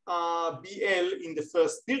BL in the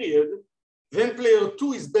first period, then player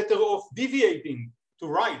 2 is better off deviating to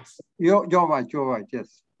right. You're right,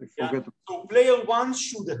 yes. I forget. So player 1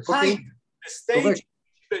 should hide the stage. Correct.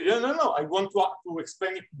 No, I want to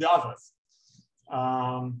explain it to the others.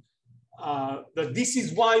 That this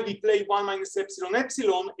is why we play 1 minus epsilon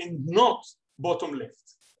epsilon and not bottom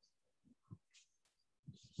left.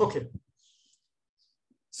 Okay.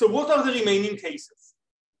 So what are the remaining cases?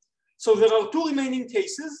 So there are 2 remaining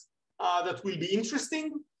cases that will be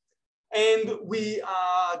interesting, and we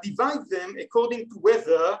divide them according to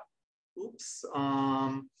whether,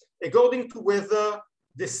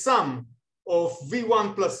 the sum of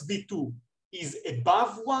V1 plus V2 is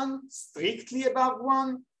above 1, strictly above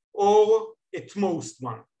 1, or at most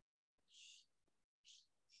 1.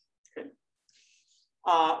 Okay.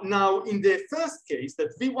 Now, in the first case,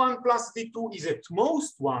 that V1 plus V2 is at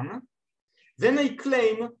most 1, then I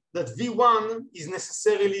claim that V1 is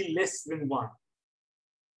necessarily less than 1.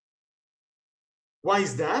 Why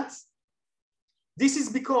is that? This is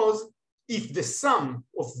because if the sum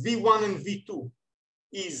of V1 and V2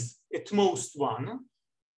 is at most 1,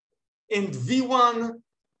 and V1,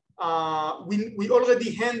 we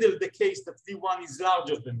already handled the case that V1 is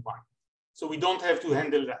larger than 1. So we don't have to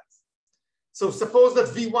handle that. So suppose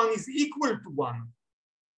that V1 is equal to 1.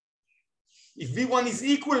 If V1 is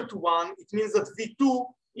equal to 1, it means that V2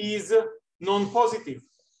 is non-positive.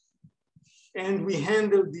 And we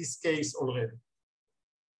handled this case already.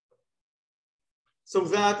 So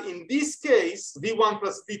that in this case, V1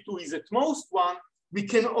 plus V2 is at most 1, we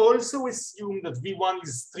can also assume that V1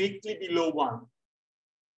 is strictly below 1.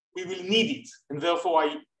 We will need it, and therefore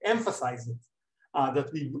I emphasize it,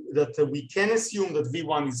 that we can assume that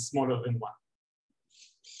V1 is smaller than 1.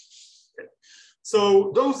 Okay.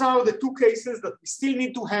 So those are the 2 cases that we still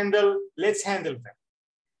need to handle. Let's handle them.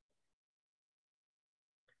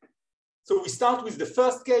 So we start with the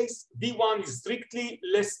first case. V1 is strictly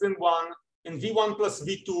less than 1, and V1 plus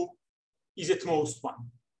V2 is at most 1.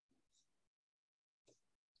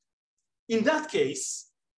 In that case,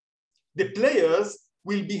 the players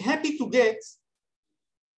will be happy to get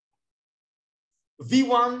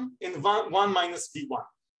V1 and 1 minus V1.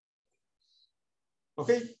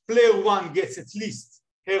 Okay, player 1 gets at least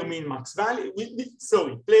her min max value.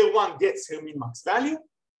 Player 1 gets her min max value,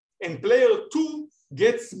 and player 2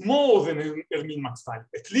 gets more than her min max value,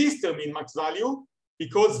 at least her min max value,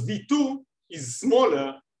 because V2 is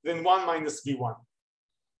smaller than 1 minus V1.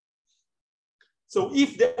 So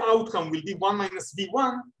if the outcome will be 1 minus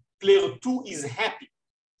V1, player 2 is happy.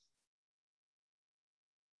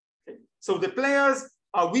 Okay. So the players,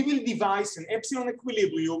 we will devise an epsilon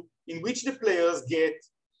equilibrium in which the players get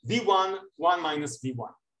V1, 1 minus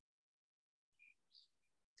V1.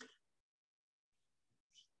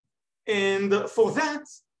 And for that,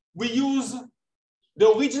 we use the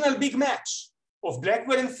original big match of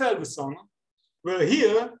Blackwell and Ferguson, where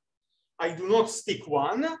here I do not stick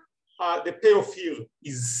 1. The payoff here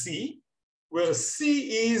is C, where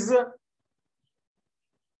C is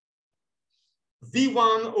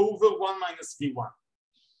V1 over 1 minus V1.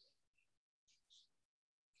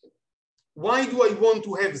 Why do I want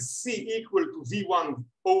to have C equal to V1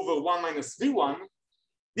 over 1 minus V1?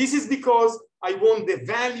 This is because I want the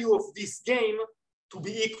value of this game to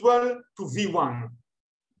be equal to V1.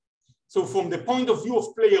 So from the point of view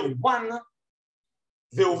of player 1,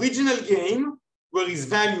 the original game, where his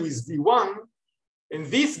value is V1, and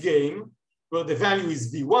this game, where the value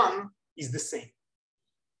is V1, is the same.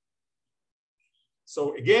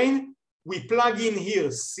 So again, we plug in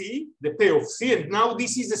here C, the payoff C, and now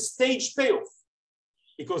this is a stage payoff.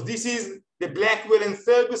 because this is the Blackwell and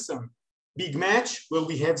Ferguson big match where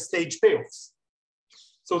we have stage payoffs.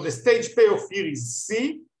 So the stage payoff here is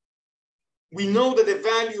C. We know that the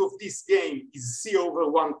value of this game is C over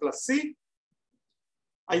 1 plus C.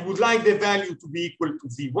 I would like the value to be equal to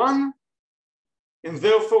V1. And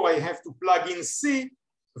therefore, I have to plug in C,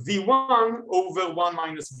 V1 over 1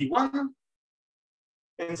 minus V1.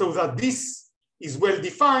 And so that this is well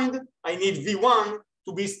defined, I need V1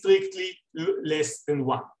 to be strictly less than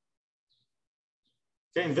 1.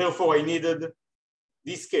 Okay, and therefore, I needed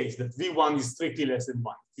this case that V1 is strictly less than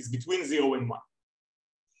 1. It's between 0 and 1.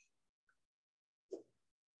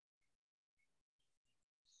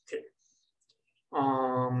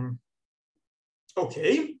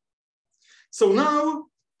 Okay. So now,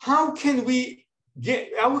 how can we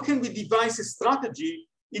devise a strategy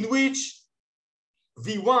in which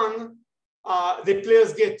V1, the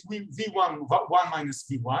players get V1, 1 minus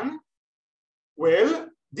V1? Well,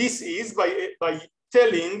 this is by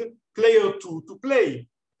telling player 2 to play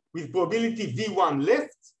with probability V1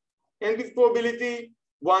 left and with probability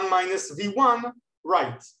 1 minus V1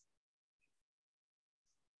 right.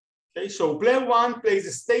 Okay, so player 1 plays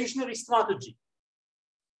a stationary strategy.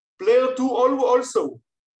 Player 2 also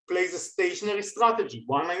plays a stationary strategy,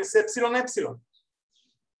 1 minus epsilon epsilon.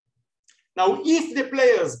 Now, if the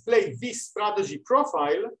players play this strategy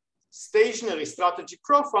profile, stationary strategy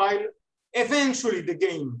profile, eventually the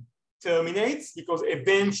game terminates because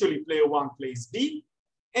eventually player 1 plays B,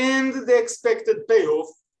 and the expected payoff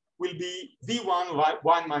will be V1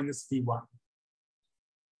 1 minus V1.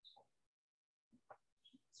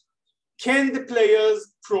 Can the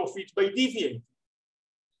players profit by deviating?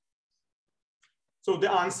 So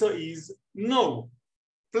the answer is no.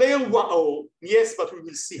 Player 1, oh, yes, but we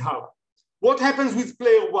will see how. What happens with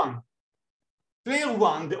player 1? Player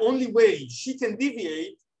 1, the only way she can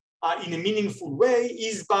deviate in a meaningful way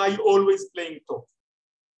is by always playing top.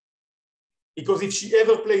 Because if she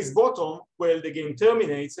ever plays bottom, well, the game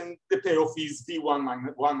terminates and the payoff is V1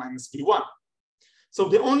 minus V1. So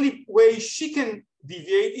the only way she can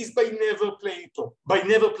deviate is by never playing top, by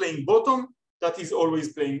never playing bottom, that is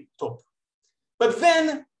always playing top. But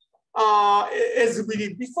then, as we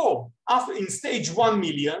did before, after in stage 1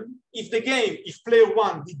 million, if player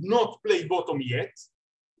 1 did not play bottom yet,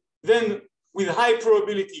 then with high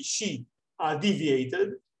probability she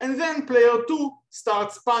deviated, and then player 2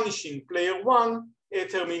 starts punishing player 1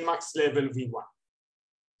 at her min-max level V1.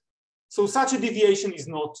 So such a deviation is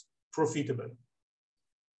not profitable.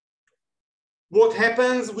 What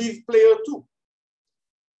happens with player 2?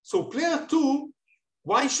 So player 2,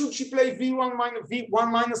 why should she play V1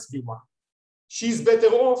 minus V1? She's better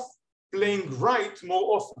off playing right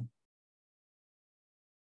more often.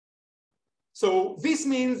 So this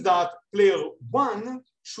means that player 1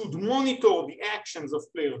 should monitor the actions of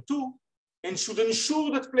player 2 and should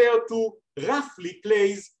ensure that player 2 roughly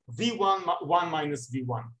plays V1 1 minus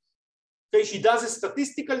V1. Okay, she does a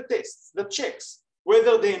statistical test that checks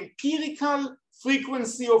whether the empirical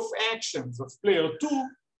frequency of actions of player 2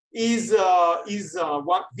 is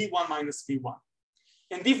V1 minus V1.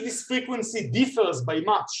 And if this frequency differs by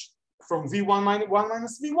much from V1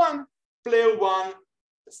 minus V1, player 1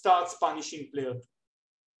 starts punishing player 2.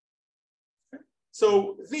 Okay?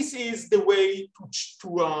 So this is the way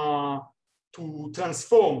to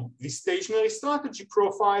transform the stationary strategy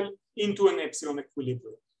profile into an epsilon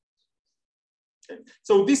equilibrium. Okay?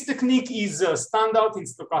 So this technique is standard in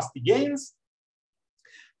stochastic games.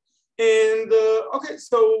 And okay,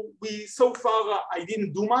 so far I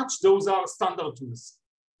didn't do much. Those are standard tools.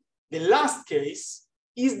 The last case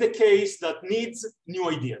is the case that needs new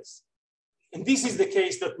ideas. And this is the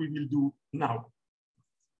case that we will do now.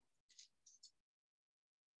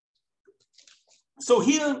 So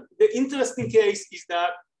here, the interesting case is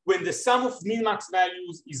that when the sum of min-max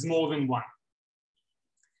values is more than 1.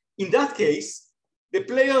 In that case, the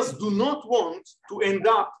players do not want to end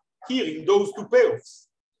up here in those two payoffs,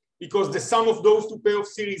 because the sum of those two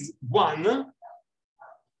payoffs here is 1,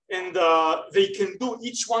 and they can do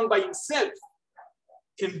each one by himself,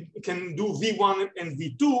 can do V1 and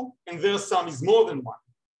V2, and their sum is more than 1.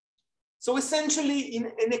 So essentially, in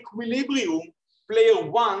an equilibrium, player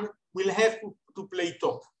 1 will have to play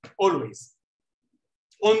top, always,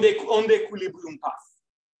 on the equilibrium path.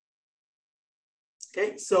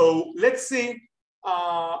 Okay, so let's see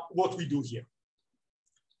what we do here.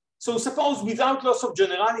 So suppose without loss of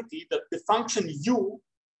generality that the function u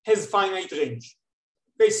has finite range.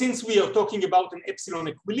 Okay, since we are talking about an epsilon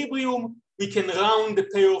equilibrium, we can round the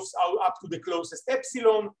payoffs out up to the closest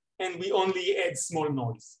epsilon, and we only add small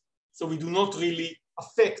noise. So we do not really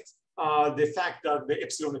affect the fact that the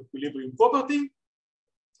epsilon equilibrium property.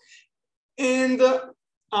 And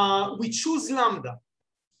we choose lambda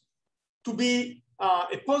to be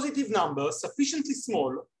a positive number sufficiently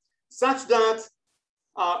small such that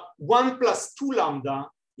 1 plus 2 lambda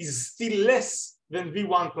is still less than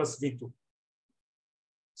V1 plus V2.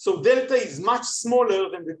 So delta is much smaller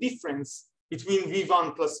than the difference between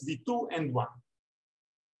V1 plus V2 and 1.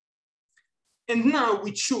 And now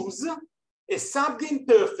we choose a subgame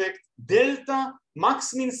perfect delta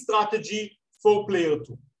max-min strategy for player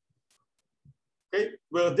 2. Okay,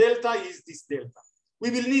 where delta is this delta. We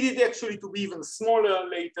will need it actually to be even smaller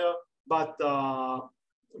later, but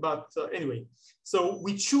anyway. So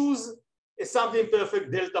we choose a subgame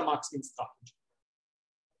perfect delta max-min strategy.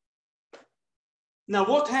 Now,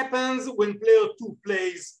 what happens when player 2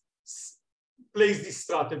 plays this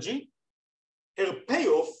strategy? Her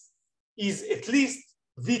payoff is at least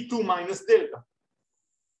V2 minus delta,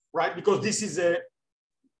 right? Because this is a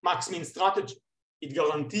max-min strategy. It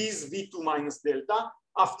guarantees V2 minus delta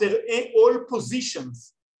after all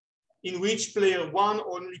positions in which player 1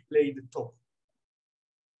 only played the top.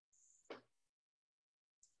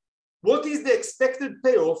 What is the expected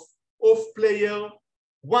payoff of player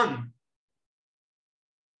 1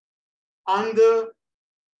 under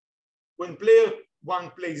when player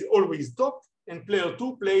 1 plays always top and player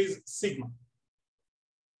 2 plays sigma?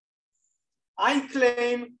 I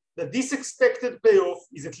claim that this expected payoff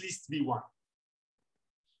is at least V1.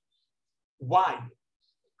 Why?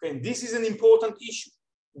 Okay, and this is an important issue.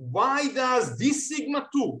 Why does this sigma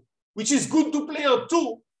 2, which is good to player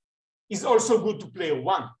 2, is also good to player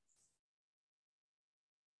 1?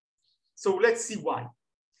 So let's see why.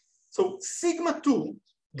 So sigma 2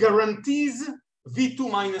 guarantees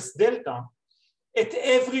V2 minus delta at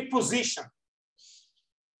every position,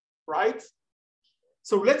 right?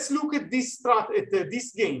 So let's look at this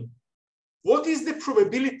this game. What is the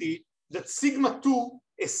probability that sigma 2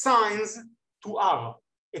 assigns to R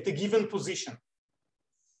at a given position?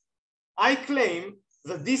 I claim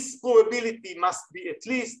that this probability must be at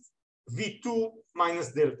least V2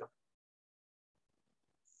 minus delta.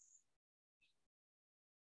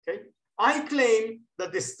 Okay. I claim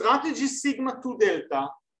that the strategy sigma 2 delta,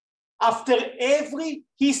 after every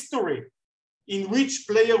history in which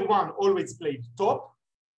player 1 always played top,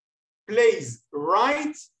 plays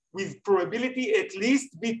right with probability at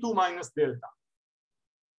least V2 minus delta.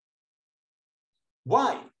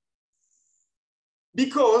 Why?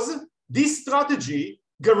 Because this strategy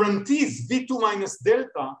guarantees V2 minus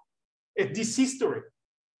delta at this history.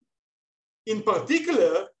 In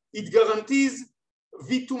particular, it guarantees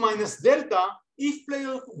V2 minus delta if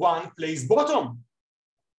player 1 plays bottom.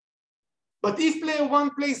 But if player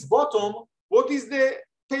 1 plays bottom, what is the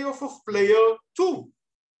payoff of player 2?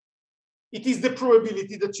 It is the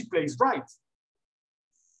probability that she plays right.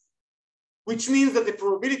 Which means that the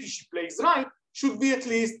probability she plays right should be at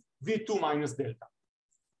least V2 minus delta.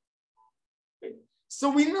 Okay. So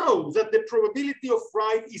we know that the probability of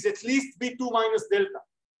right is at least V2 minus delta.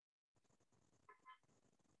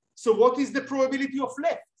 So what is the probability of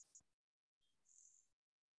left?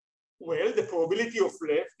 Well, the probability of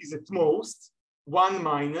left is at most 1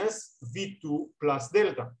 minus V2 plus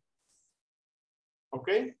delta.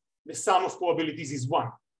 Okay? The sum of probabilities is 1.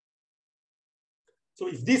 So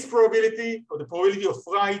if this probability, or the probability of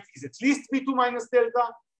right, is at least V2 minus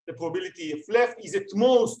delta, the probability of left is at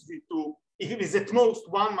most V2, it is at most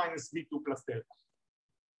 1 minus V2 plus delta.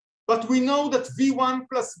 But we know that V1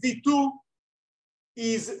 plus V2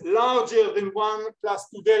 is larger than 1 plus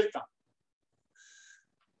 2 delta.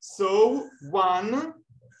 So 1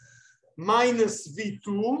 minus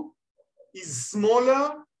V2 is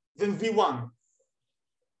smaller than V1,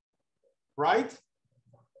 right?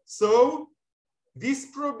 So this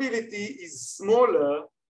probability is smaller.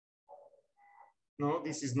 No,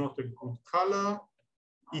 this is not a good color.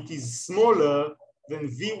 It is smaller than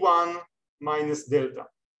V1 minus delta.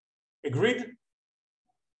 Agreed?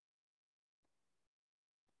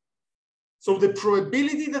 So the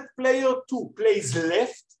probability that player 2 plays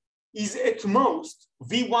left is at most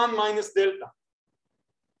V1 minus delta.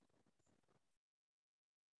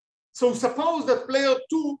 So suppose that player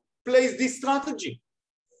 2 plays this strategy,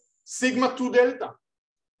 sigma 2 delta.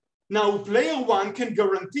 Now player 1 can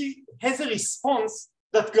guarantee, has a response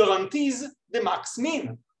that guarantees the max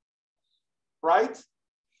min, right?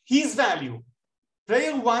 His value.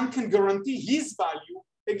 Player 1 can guarantee his value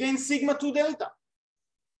against sigma 2 delta.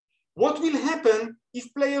 What will happen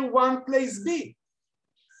if player 1 plays B?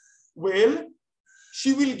 Well,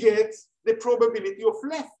 she will get the probability of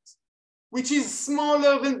left, which is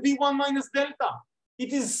smaller than V1 minus delta.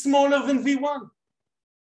 It is smaller than V1.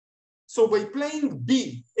 So by playing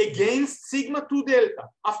B against sigma 2 delta,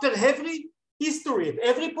 after every history at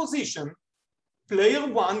every position, player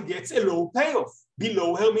 1 gets a low payoff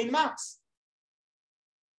below her min max.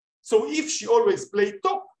 So if she always plays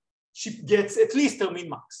top, she gets at least her min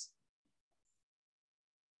max.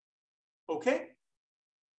 Okay?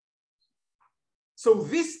 So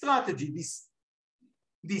this strategy,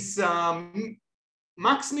 this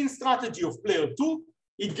max min strategy of player 2,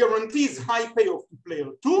 it guarantees high payoff to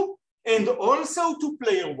player 2 and also to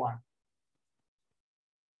player 1.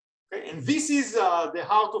 Okay? And this is the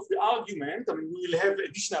heart of the argument. I mean, we will have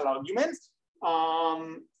additional arguments.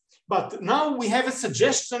 But now we have a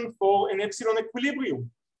suggestion for an epsilon equilibrium,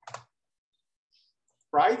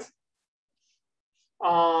 right?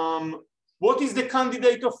 What is the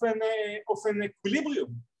candidate of an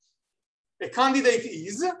equilibrium? A candidate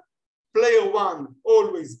is player 1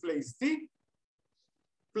 always plays T,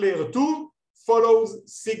 player 2 follows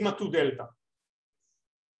sigma 2 delta.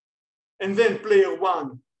 And then player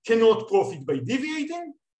 1 cannot profit by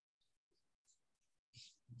deviating,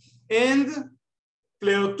 and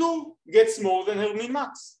player 2 gets more than her min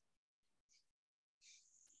max.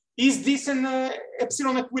 Is this an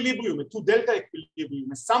epsilon equilibrium, a 2 delta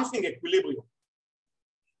equilibrium, a something equilibrium?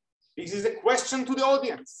 This is a question to the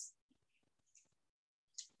audience.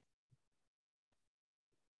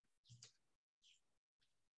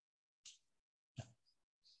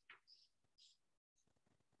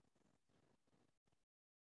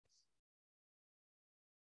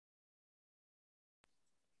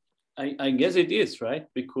 I guess it is, right?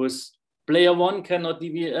 Because player 1 cannot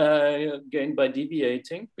gain by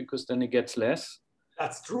deviating, because then it gets less.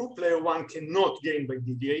 That's true. Player 1 cannot gain by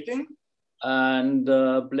deviating. And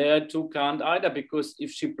player 2 can't either, because if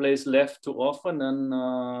she plays left too often, then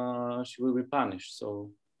she will be punished. So,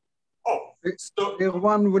 so player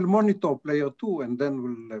 1 will monitor player 2 and then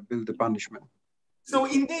will build the punishment. So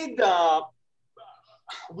indeed,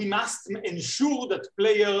 we must ensure that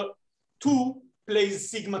player 2 plays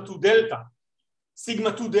sigma 2 delta.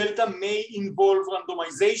 Sigma 2 delta may involve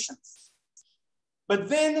randomizations. But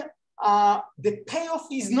then the payoff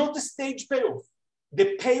is not a stage payoff.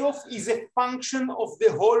 The payoff is a function of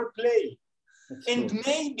the whole play. And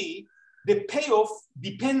maybe the payoff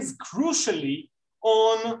depends crucially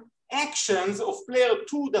on actions of player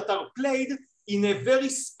 2 that are played in a very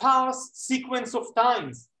sparse sequence of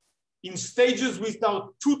times, in stages with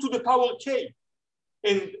 2 to the power k.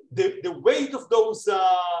 And the weight of those,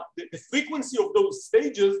 the frequency of those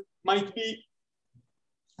stages might be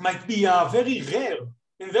very rare.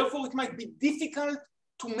 And therefore it might be difficult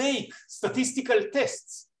to make statistical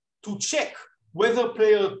tests to check whether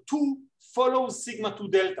player 2 follows sigma 2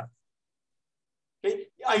 delta. Okay?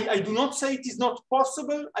 I do not say it is not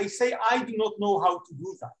possible. I say I do not know how to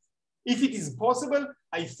do that. If it is possible,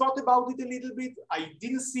 I thought about it a little bit. I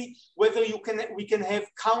didn't see whether we can have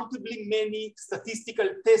countably many statistical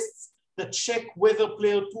tests that check whether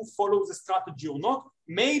player 2 follows the strategy or not.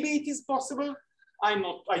 Maybe it is possible. I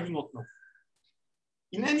do not know.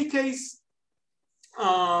 In any case,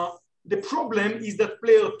 the problem is that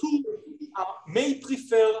player 2 may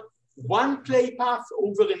prefer one play path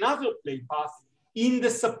over another play path in the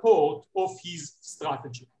support of his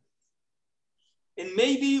strategy. And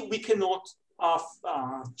maybe we cannot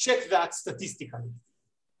check that statistically.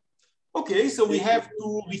 Okay, so we have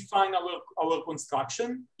to refine our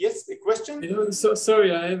construction. Yes, a question? So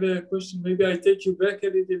sorry, I have a question. Maybe I take you back a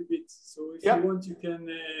little bit. So if you want, you can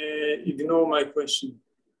ignore my question.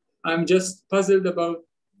 I'm just puzzled about,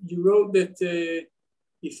 you wrote that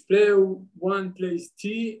if player 1 plays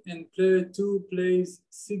T and player 2 plays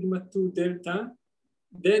sigma 2 delta,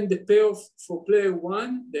 then the payoff for player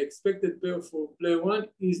 1, the expected payoff for player 1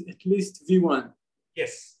 is at least V1.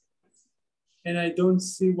 Yes. And I don't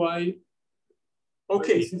see why.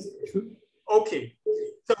 Okay. Okay.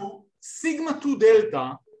 So sigma 2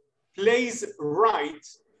 delta plays right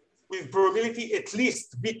with probability at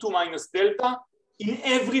least V2 minus delta in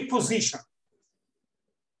every position.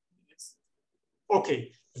 Yes.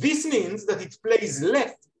 Okay. This means that it plays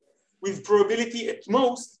left with probability at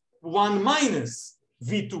most 1 minus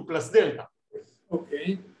V2 plus delta.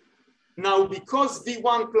 Okay. Now, because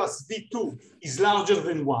V1 plus V2 is larger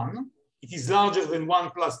than 1, it is larger than 1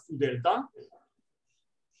 plus 2 delta,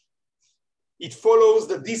 it follows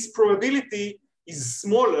that this probability is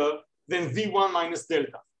smaller than V1 minus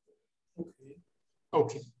delta. Okay.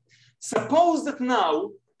 Okay. Suppose that now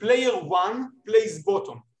player 1 plays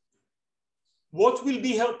bottom. What will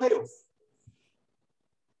be her payoff?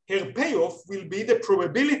 Her payoff will be the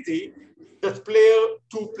probability that player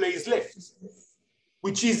 2 plays left,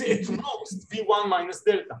 which is at most V1 minus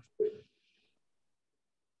delta.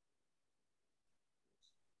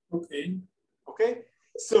 Okay. Okay,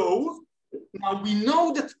 so now we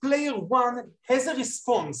know that player one has a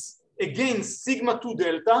response against sigma 2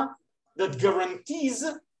 delta that guarantees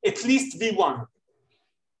at least V1.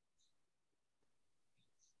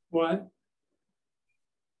 What?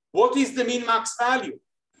 What is the min max value?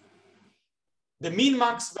 The min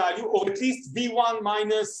max value, or at least V1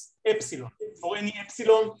 minus epsilon. For any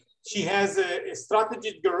epsilon, she has a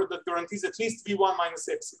strategy that guarantees at least V1 minus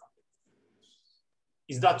epsilon.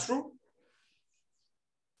 Is that true?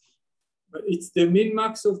 But it's the min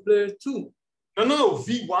max of player two. No,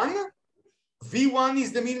 V1. V1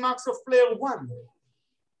 is the min max of player one.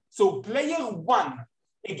 So player one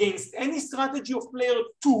against any strategy of player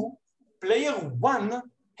two, player one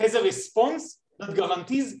has a response that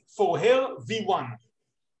guarantees for her V1.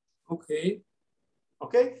 Okay.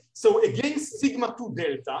 Okay, so against sigma 2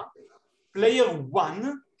 delta, player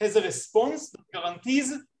one has a response that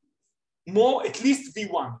guarantees more, at least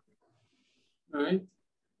V1. Right.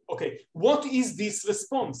 Okay, what is this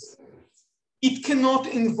response? It cannot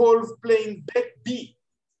involve playing back B,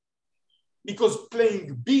 because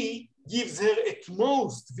playing B gives her at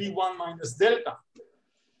most V1 minus delta.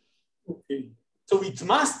 Okay. So it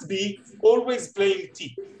must be always playing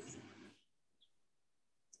T.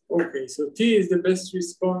 Okay, so T is the best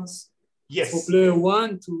response Yes. for player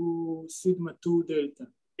one to sigma 2 delta.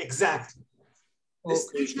 Exactly. The Okay.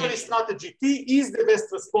 stationary strategy T is the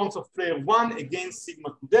best response of player one against sigma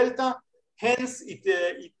 2 delta. Hence,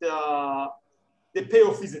 the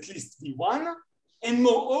payoff is at least V1. And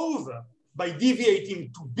moreover, by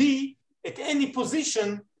deviating to B, at any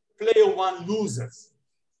position, player one loses.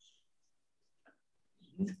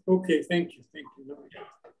 Okay, thank you. Thank you.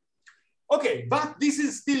 Okay, but this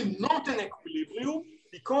is still not an equilibrium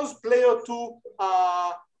because player two,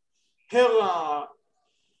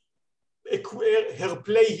 her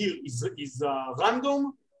play here is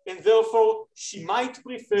random, and therefore she might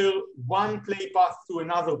prefer one play path to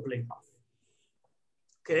another play path.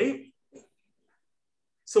 Okay,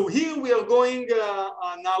 so here we are going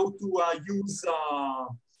now to use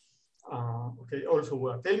okay,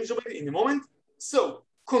 also tail-measurable in a moment. So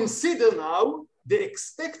consider now the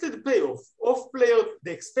expected payoff of player,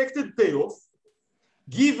 the expected payoff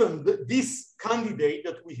given this candidate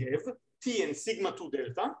that we have, T and sigma 2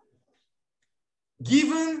 delta,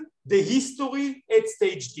 given the history at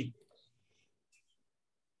stage T.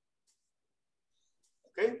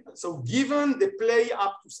 Okay, so given the play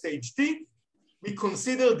up to stage T, we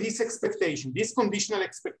consider this expectation, this conditional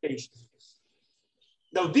expectation.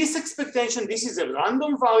 Now this expectation, this is a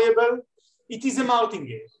random variable, it is a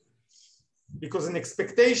martingale, because an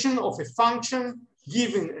expectation of a function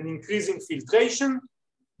given an increasing filtration,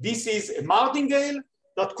 this is a martingale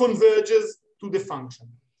that converges to the function.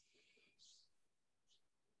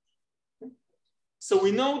 So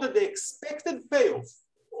we know that the expected payoff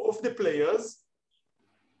of the players,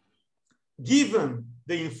 given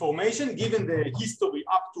the information, given the history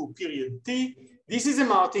up to period T, this is a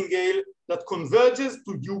martingale that converges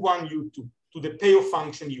to U1, U2, to the payoff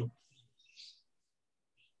function U.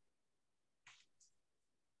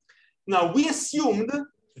 Now we assumed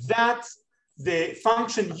that the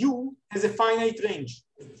function U has a finite range.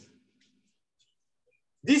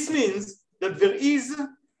 This means that there is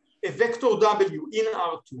a vector W in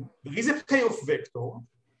R2, there is a payoff vector,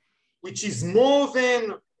 which is more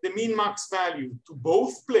than the min max value to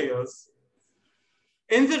both players,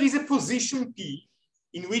 and there is a position P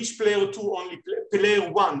in which player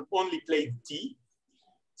one only played T,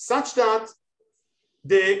 such that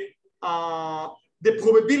the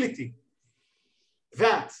probability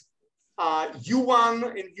that U1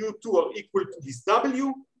 and U2 are equal to this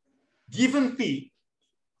W, given P,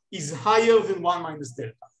 is higher than 1 minus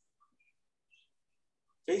delta.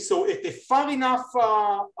 Okay, so at a far enough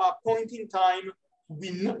point in time,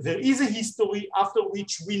 there is a history after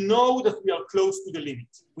which we know that we are close to the limit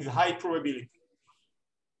with high probability.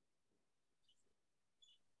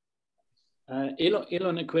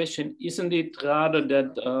 Eilon, a question. Isn't it rather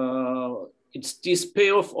that it's this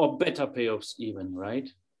payoff or better payoffs even,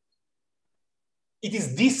 right? It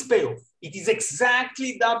is this payoff. It is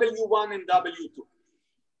exactly W1 and W2.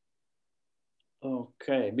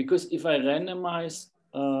 Okay, because if I randomize,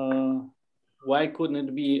 why couldn't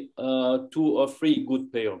it be 2 or 3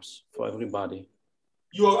 good payoffs for everybody?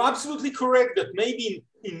 You are absolutely correct that maybe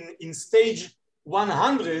in stage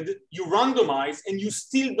 100, you randomize and you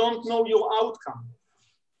still don't know your outcome.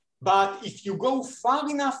 But if you go far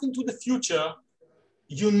enough into the future,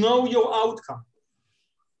 you know your outcome.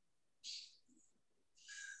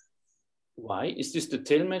 Why? Is this the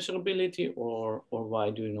tail measurability or why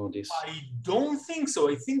do you know this? I don't think so.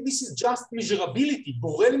 I think this is just measurability,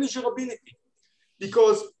 Borel measurability.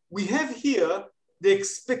 Because we have here the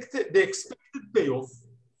expected payoff,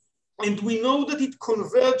 and we know that it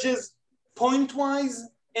converges pointwise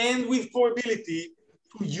and with probability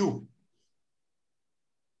to U.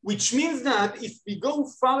 Which means that if we go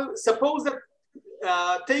far, suppose that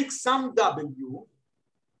take some W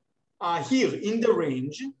here in the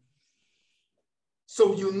range,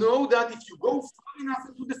 so you know that if you go far enough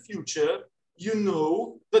into the future, you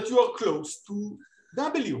know that you are close to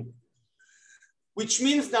W. Which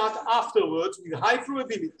means that afterwards, with high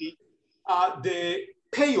probability, the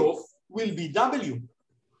payoff will be W.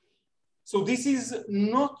 So this is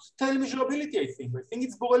not tail measurability, I think. I think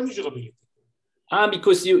it's Borel measurability.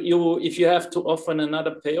 Because if you have too often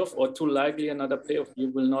another payoff or too likely another payoff, you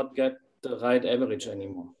will not get the right average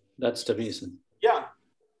anymore. That's the reason. Yeah.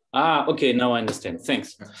 Okay, now I understand.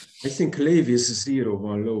 Thanks. I think Levy's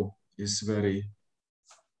 0-1 law is very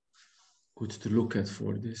good to look at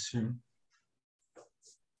for this. Yeah.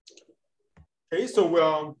 Okay,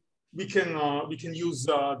 so we can use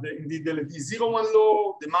indeed the Levy 0-1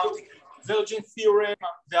 law, the martingale convergence theorem.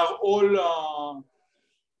 They are all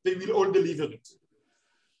they will all deliver it.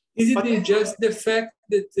 Isn't it just the fact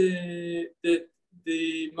that that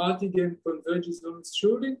the martingale converges almost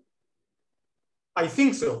surely? I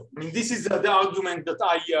think so. I mean, this is the argument that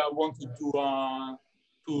I wanted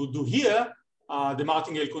to do here, the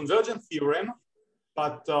martingale convergence theorem.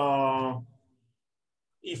 But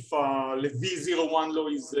if Levy 0-1 law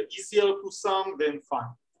is easier to sum, then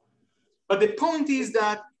fine. But the point is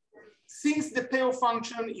that since the payoff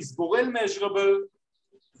function is Borel measurable,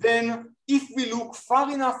 then if we look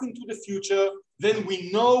far enough into the future, then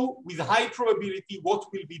we know with high probability what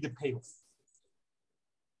will be the payoff.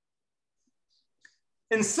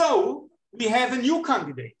 And so we have a new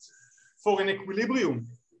candidate for an equilibrium,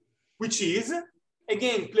 which is,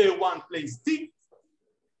 again, player 1 plays T.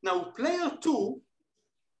 Now player 2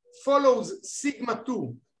 follows sigma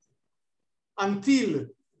 2 until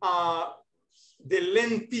the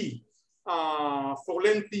len P, for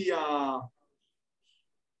len P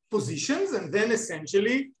positions, and then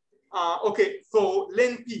essentially, okay, for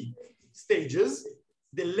len P stages,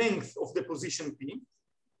 the length of the position P,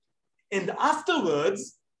 and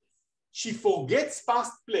afterwards, she forgets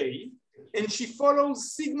past play, and she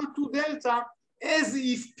follows sigma 2 delta as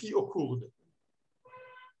if P occurred.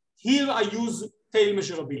 Here I use tail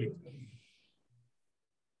measurability.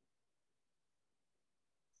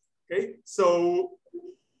 Okay, so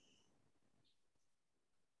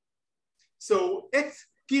at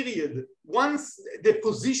period, once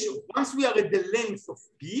we are at the length of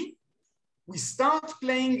P, we start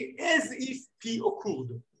playing as if P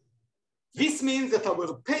occurred. This means that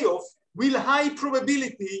our payoff will high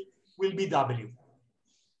probability will be W.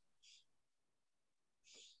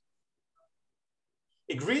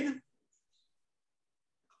 Agreed?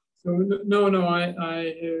 So no,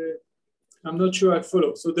 I'm not sure I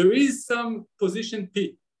follow. So there is some position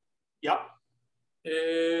P. Yeah.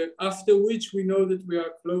 After which we know that we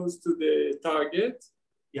are close to the target.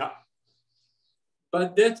 Yeah.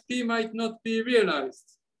 But that P might not be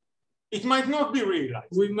realized. It might not be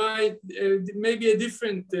realized. We might, maybe a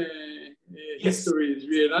different history is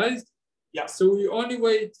realized. Yeah. So we only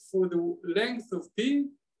wait for the length of P.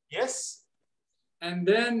 Yes. And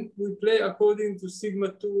then we play according to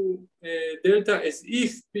sigma 2 delta as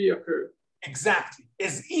if P occurred. Exactly,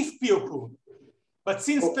 as if P occurred. But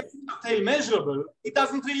since P is tail measurable, it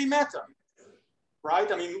doesn't really matter,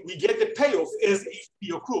 right? I mean, we get the payoff as if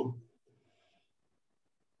P occurred.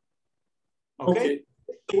 Okay?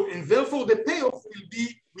 So, and therefore the payoff will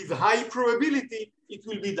be with high probability, it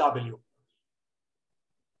will be W.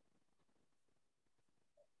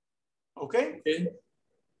 Okay? Okay.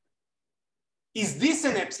 Is this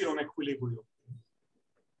an epsilon equilibrium?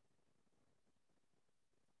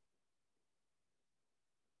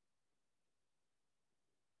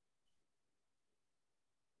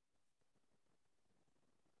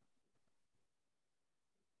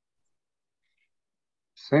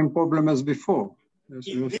 Same problem as before.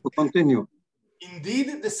 You have to continue.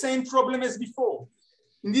 Indeed, the same problem as before.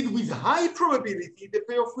 Indeed, with high probability, the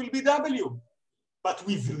payoff will be W. But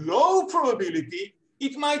with low probability,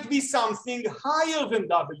 it might be something higher than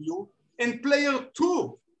W, and player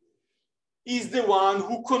 2 is the one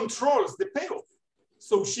who controls the payoff.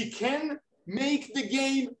 So she can make the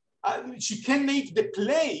game, she can make the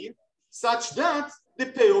play such that the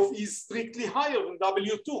payoff is strictly higher than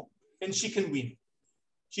W2, and she can win.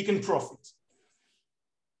 She can profit.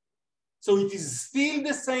 So it is still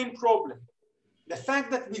the same problem. the fact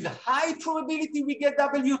that with a high probability we get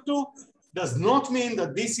W2 does not mean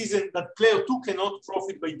that that player 2 cannot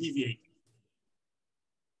profit by deviating.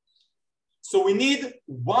 So we need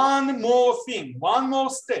one more thing, one more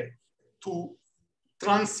step to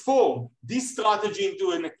transform this strategy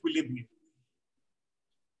into an equilibrium.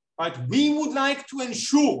 Right? We would like to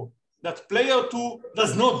ensure that player 2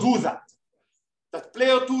 does not do that. That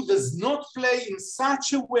player 2 does not play in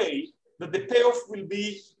such a way that the payoff will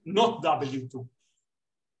be not W2.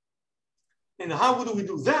 And how do we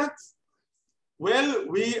do that? Well,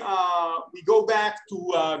 we go back to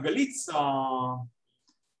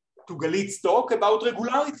Galit's talk about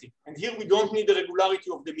regularity. And here we don't need the regularity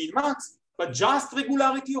of the min-max, but just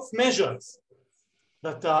regularity of measures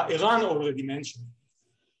that Eran already mentioned.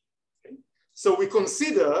 Okay. So we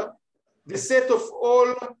consider the set of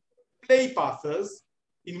all play paths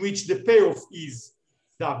in which the payoff is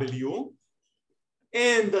W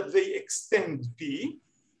and that they extend P.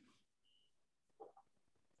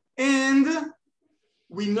 And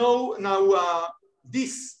we know now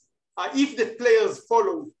if the players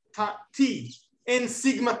follow T and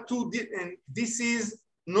sigma 2, and this is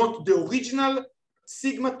not the original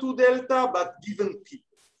sigma 2 delta, but given P.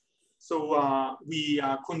 So we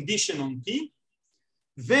condition on P.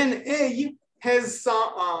 Then A has,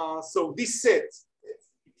 so this set,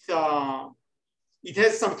 it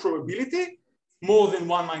has some probability, more than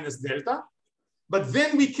 1 minus delta, but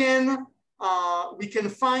then we can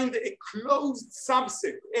find a closed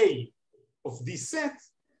subset A of this set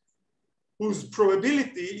whose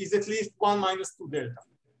probability is at least 1 minus 2 delta.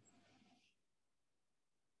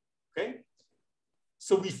 Okay?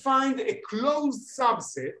 So we find a closed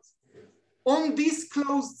subset. On this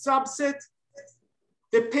closed subset,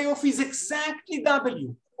 the payoff is exactly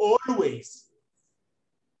W, always.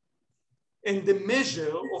 And the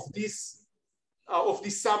measure of this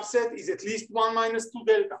subset is at least 1 minus 2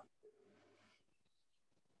 delta.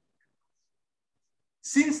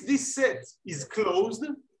 Since this set is closed,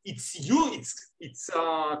 its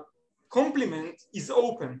complement is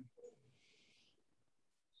open.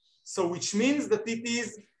 So which means that it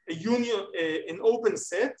is a union, an open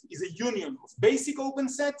set is a union of basic open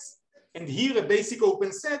sets. And here a basic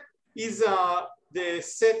open set is the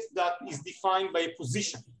set that is defined by a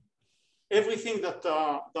position. Everything that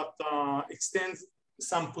extends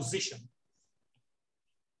some position.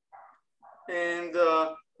 And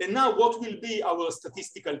now what will be our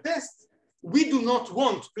statistical test? We do not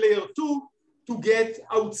want player 2 to get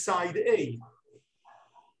outside A,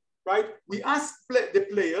 right? We ask the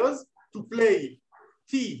players to play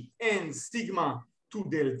T and sigma 2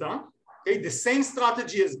 delta, okay? The same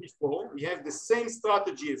strategy as before. We have the same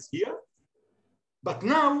strategy as here. But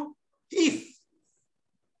now, if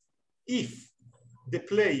the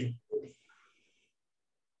play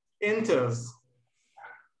enters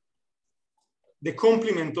the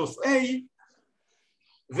complement of A,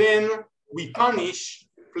 then we punish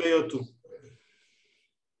player 2.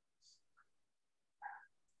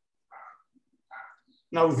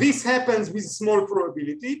 Now this happens with small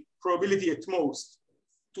probability at most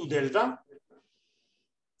 2 delta.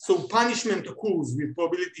 So punishment occurs with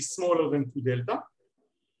probability smaller than 2 delta.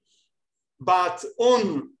 But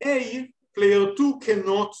on A, player 2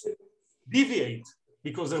 cannot deviate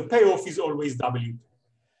because the payoff is always W.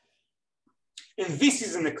 And this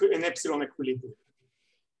is an epsilon equilibrium.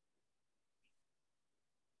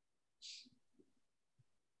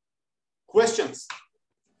 Questions?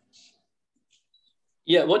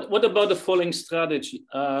 Yeah, what about the following strategy?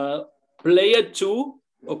 Player 2,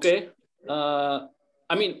 okay.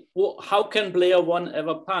 I mean, how can player 1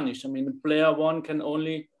 ever punish? I mean, player 1 can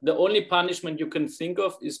the only punishment you can think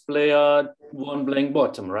of is player 1 blank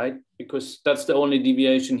bottom, right? Because that's the only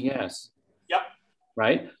deviation he has. Yeah.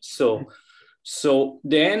 Right? So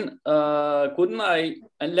then couldn't I,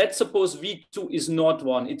 and let's suppose V2 is not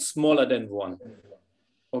 1, it's smaller than 1.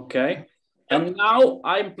 Okay. And now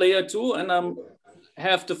I'm player 2 and I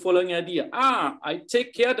have the following idea. I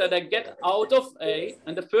take care that I get out of A,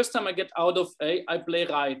 and the first time I get out of A, I play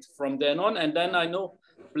right from then on, and then I know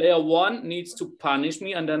player 1 needs to punish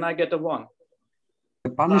me, and then I get a 1.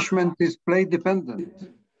 The punishment is play dependent.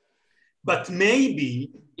 But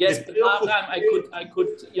maybe yes, but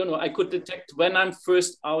I could detect when I'm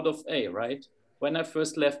first out of A, right? When I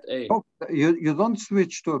first left A. Oh, you don't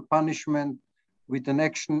switch to a punishment with an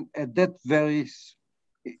action at that very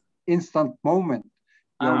instant moment.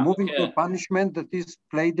 You're moving to a punishment that is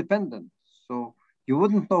play dependent. So you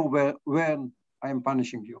wouldn't know when I'm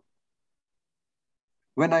punishing you.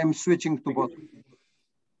 When I'm switching to bottom.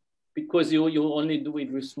 Because you only do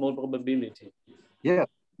it with small probability. Yeah,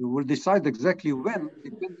 You will decide exactly when,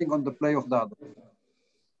 depending on the play of the other.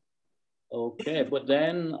 Okay, but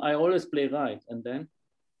then I always play right, and then?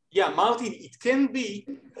 Yeah, Martin, it can be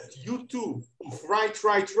that U2 of right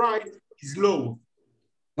is low.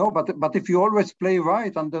 No, but if you always play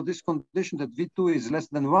right under this condition that V2 is less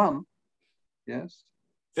than 1, yes.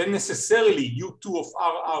 Then necessarily U2 of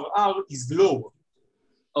RRR is low.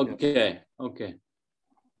 Okay, yes. Okay.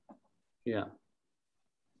 Yeah.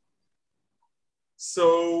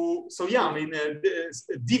 So yeah, I mean,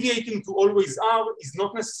 deviating to always R is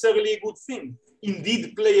not necessarily a good thing.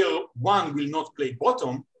 Indeed, player 1 will not play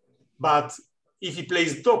bottom, but if he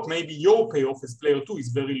plays top, maybe your payoff as player 2 is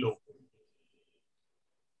very low.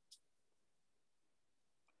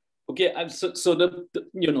 Okay, so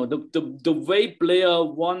the way player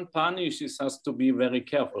 1 punishes has to be very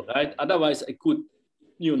careful, right? Otherwise, I could,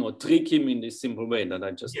 trick him in this simple way that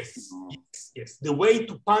I just. Yes. The way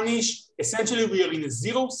to punish, essentially, we are in a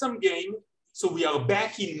zero-sum game, so we are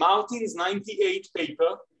back in Martin's 98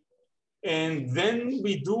 paper, and then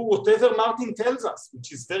we do whatever Martin tells us,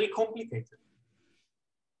 which is very complicated.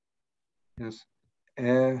 Yes.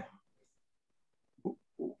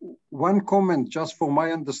 One comment, just for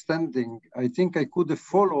my understanding, I think I could have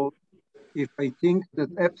followed if I think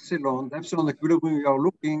that the epsilon equilibrium you are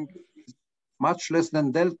looking is much less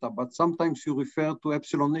than delta, but sometimes you refer to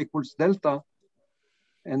epsilon equals delta.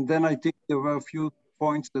 And then I think there were a few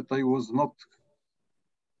points that I was not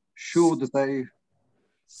sure that I...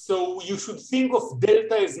 So you should think of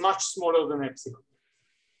delta as much smaller than epsilon.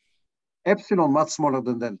 Epsilon much smaller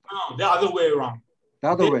than delta. No, the other way around. The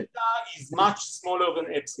other way. Delta is much smaller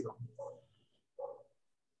than epsilon.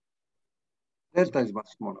 Delta is much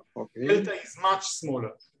smaller, okay. Delta is much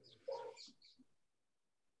smaller.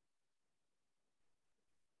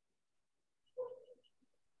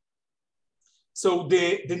 So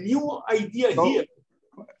the new idea here,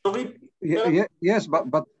 sorry? Yes,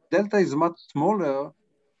 but delta is much smaller.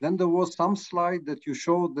 Then there was some slide that you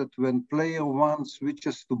showed that when player 1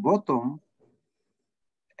 switches to bottom,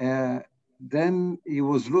 then he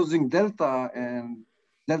was losing delta, and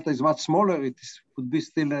delta is much smaller. It could be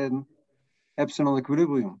still an epsilon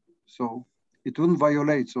equilibrium. So it wouldn't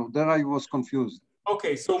violate. So there I was confused.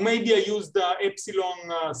 Okay, so maybe I used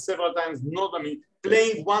epsilon several times. Not, I mean,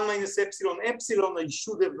 playing 1 minus epsilon, I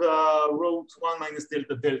should have wrote 1 minus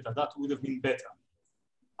delta, delta. That would have been better.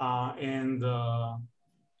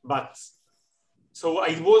 But so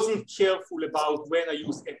I wasn't careful about when I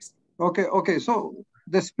use epsilon. Okay. So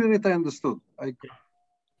the spirit I understood. I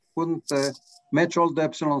couldn't match all the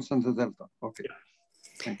epsilons and the delta. Okay.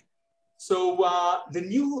 Yeah. So the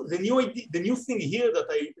new thing here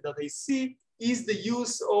that I see is the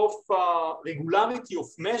use of regularity of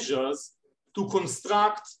measures to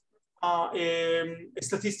construct a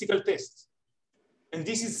statistical test. And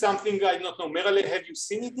this is something I don't know. Merale, have you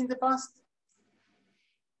seen it in the past?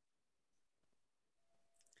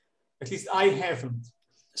 At least I haven't.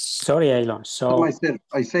 Sorry, Eilon. So myself,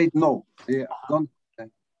 I said no. Yeah, don't.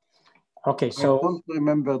 Okay, so I don't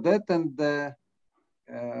remember that, and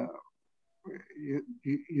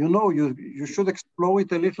you should explore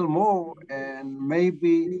it a little more, and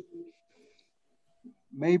maybe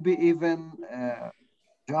even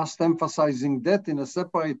just emphasizing that in a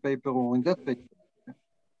separate paper or in that paper,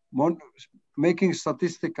 making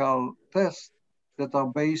statistical tests that are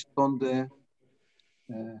based on the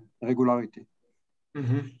regularity.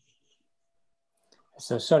 Mm-hmm.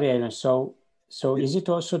 So sorry, Eilon. So is it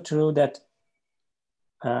also true that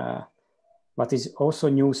what is also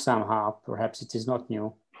new somehow, perhaps it is not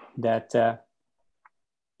new, that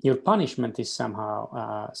your punishment is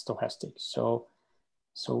somehow stochastic? So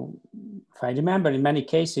if I remember, in many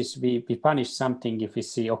cases, we punish something if we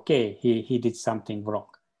see, okay, he did something wrong.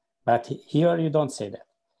 But here you don't say that.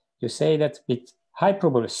 You say that with high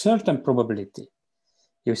probability, certain probability,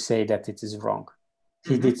 you say that it is wrong.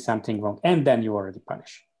 He did something wrong, and then you already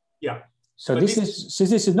punish. Yeah. So this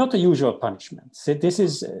is not a usual punishment. So this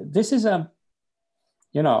is a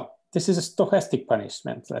stochastic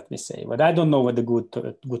punishment, let me say, but I don't know what the good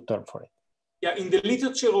term for it. Yeah, in the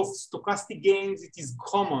literature of stochastic games, it is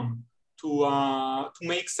common to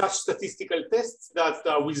make such statistical tests that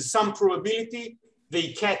with some probability,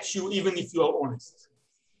 they catch you even if you are honest.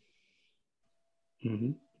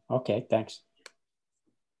 Mm-hmm. Okay, thanks.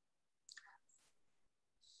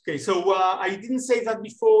 Okay, so I didn't say that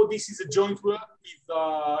before. This is a joint work with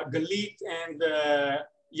Galit and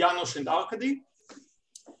Janos and Arkady.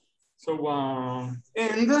 So,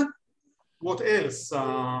 and what else?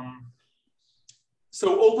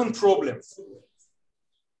 So open problems.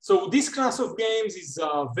 So this class of games is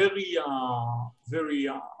very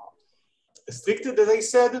restricted, as I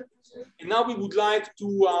said. And now we would like to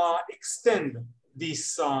extend this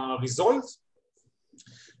result.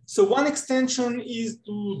 So one extension is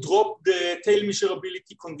to drop the tail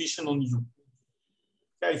measurability condition on U.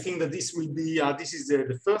 I think that this will be, this is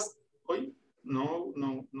the first, no.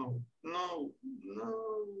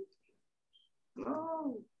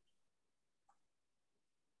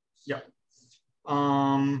 Yeah.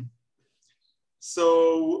 So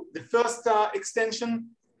the first extension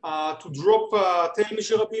to drop tail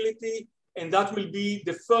measurability, and that will be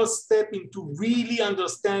the first step into really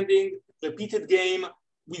understanding repeated game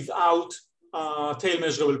without tail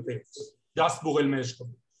measurable payoffs, just Borel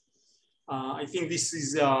measurable. I think this is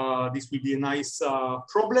this will be a nice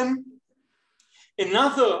problem.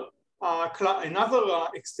 Another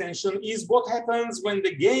extension is what happens when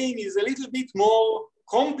the game is a little bit more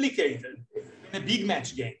complicated in a big match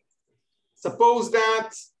game. Suppose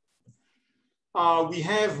that we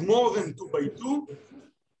have more than 2 by 2,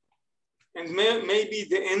 and maybe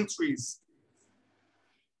the entries,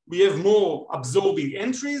 we have more absorbing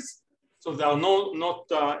entries, so they are not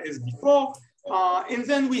as before. And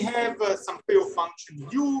then we have some payoff function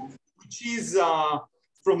U, which is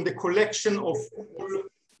from the collection of all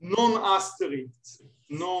non-asterisk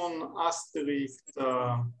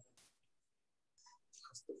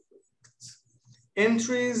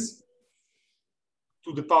entries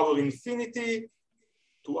to the power infinity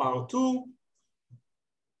to R2.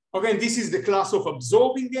 Again, this is the class of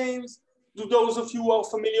absorbing games. To those of you who are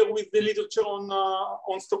familiar with the literature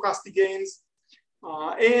on stochastic games,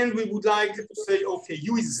 and we would like to say, okay,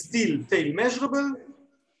 U is still tail measurable,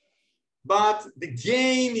 but the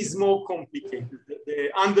game is more complicated.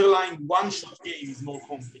 The underlying one-shot game is more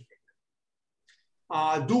complicated.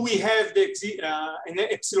 Do we have an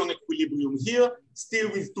epsilon equilibrium here, still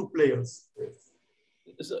with 2 players?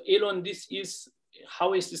 So Eilon,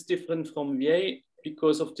 how is this different from VA?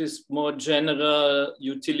 Because of this more general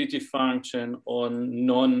utility function on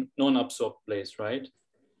non-absorbed plays, right?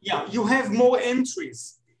 Yeah, you have more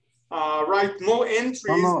entries, right? More entries.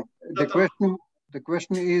 No. The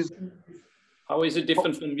question is, how is it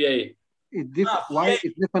different from VA? Why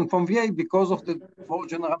it's different from VA? Because of the more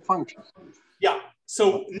general functions. Yeah.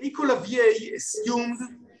 So Nicolas VA assumed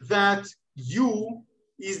that U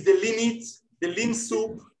is the limit, the lim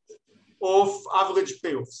sup of average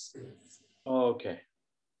payoffs. Oh, okay.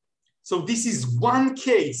 So this is one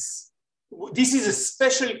case. This is a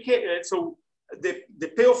special case. So the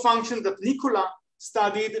payoff function that Nicolas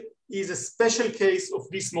studied is a special case of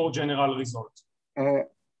this more general result.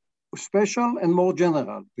 Special and more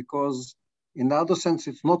general, because in the other sense,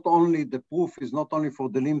 it's not only the proof is not only for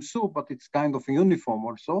the lim sup, but it's kind of a uniform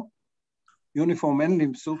also. Uniform and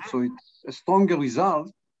lim sup, so it's a stronger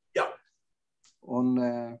result. Yeah. On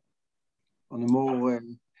a more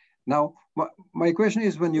now, my question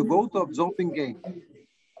is, when you go to absorbing game,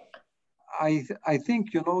 I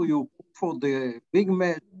think, you know, you for the big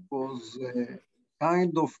match was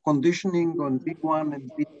kind of conditioning on V1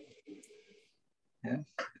 and V2. Yes.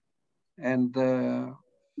 And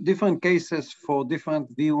different cases for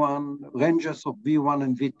different V1 ranges of V1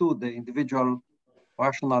 and V2, the individual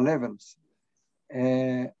rational levels.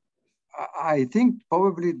 I think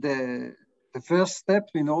probably the first step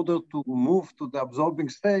in order to move to the absorbing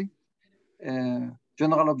state,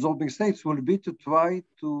 general absorbing states, will be to try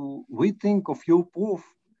to rethink of your proof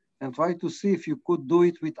and try to see if you could do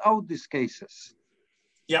it without these cases.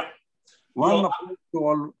 Yeah. One approach to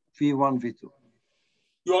all V1, V2.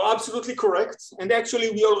 You are absolutely correct. And actually,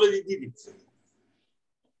 we already did it.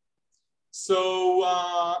 So,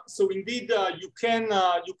 so indeed, you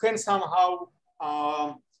can somehow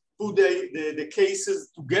put the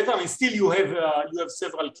cases together. I mean, still you have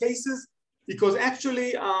several cases, because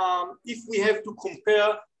actually, if we have to compare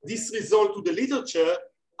this result to the literature,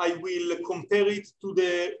 I will compare it to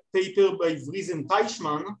the paper by Vries and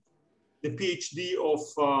Teichmann, the PhD of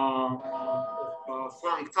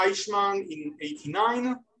Frank Teichmann in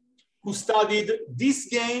 '89, who studied this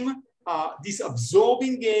game, this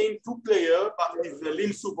absorbing game, 2-player, but with the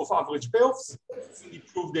lim sup of average payoffs. He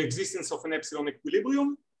proved the existence of an epsilon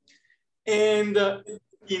equilibrium. And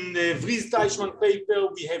in the Vries-Teichmann paper,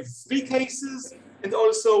 we have 3 cases, and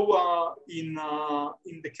also in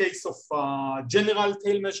the case of general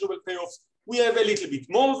tail measurable payoffs, we have a little bit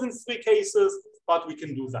more than 3 cases, but we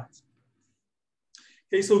can do that.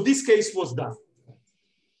 Okay, so this case was done.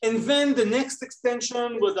 And then the next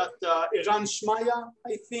extension was that Eran Shmaya,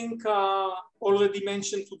 I think, already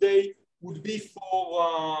mentioned today, would be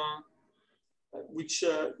for, which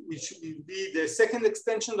will be the second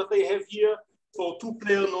extension that I have here for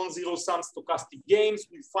 2-player non-zero sum stochastic games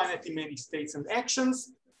with finitely many states and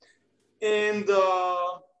actions. And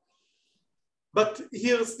but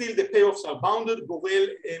here still the payoffs are bounded, Borel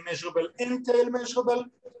measurable and tail measurable.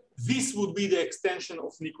 This would be the extension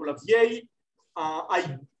of Nicolas-Vier.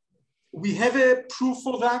 We have a proof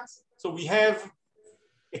for that. So we have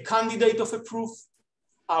a candidate of a proof.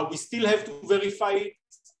 We still have to verify it,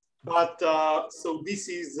 but so this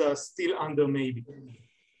is still under maybe.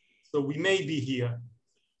 So we may be here.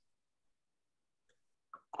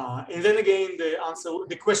 And then again,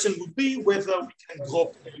 the question would be whether we can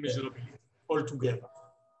drop the measurability altogether.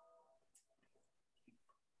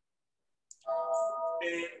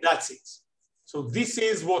 And that's it. So this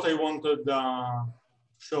is what I wanted to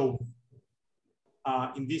show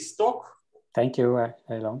in this talk. Thank you,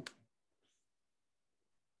 Eilon.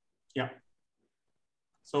 Yeah.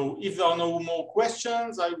 So if there are no more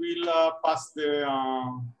questions, I will pass the.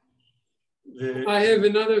 I have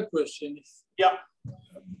another question. Yeah.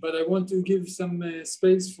 But I want to give some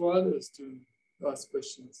space for others to ask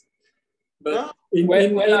questions. But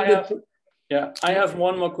I have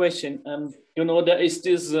one more question. You know, there is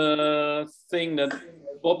this thing that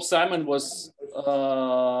Bob Simon was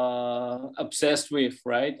obsessed with,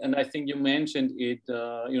 right? And I think you mentioned it,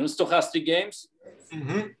 you know, stochastic games.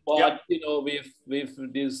 Mm-hmm. But, yeah. you know, with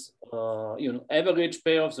this, you know, average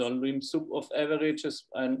payoffs or rim soup of averages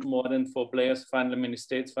and more than 4 players, finally many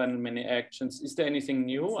states, finally many actions. Is there anything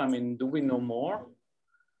new? I mean, do we know more?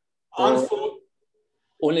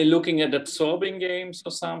 Only looking at absorbing games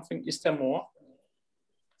or something? Is there more?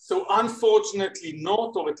 So unfortunately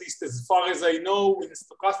not, or at least as far as I know, in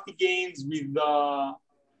stochastic games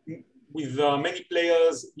with many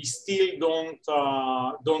players, we still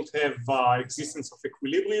don't have existence of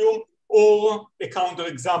equilibrium or a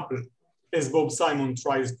counterexample, as Bob Simon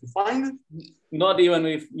tries to find. Not even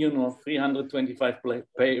with, you know, 325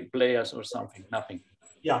 players or something, nothing.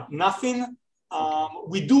 Yeah, nothing.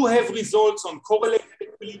 We do have results on correlated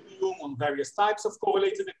equilibrium, on various types of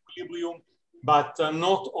correlated equilibrium, but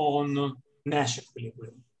not on Nash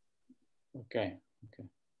equilibrium. Okay, okay.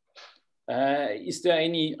 Is there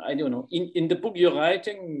any, I don't know, in the book you're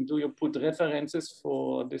writing, do you put references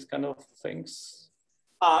for this kind of things?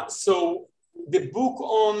 So the book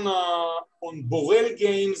on Borel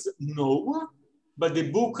games, no, but the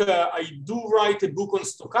book, I do write a book on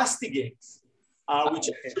stochastic games, which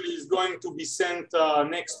actually is going to be sent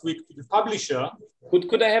next week to the publisher.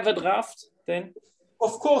 Could I have a draft then?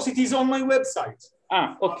 Of course, it is on my website.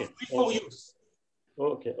 Okay. Free for use.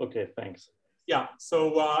 Okay, okay, thanks. Yeah,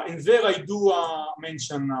 so in there I do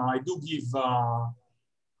mention, I do give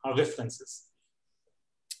references.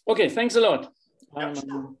 Okay, thanks a lot. Yeah,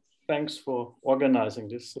 sure. Thanks for organizing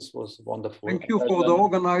this. This was wonderful. Thank you for the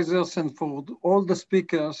organizers and for all the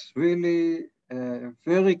speakers. Really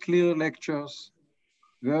very clear lectures,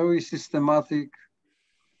 very systematic,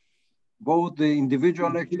 both the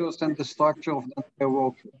individual lectures and the structure of the entire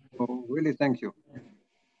work. So really, thank you.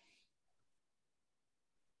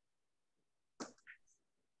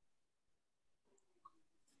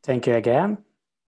 Thank you again.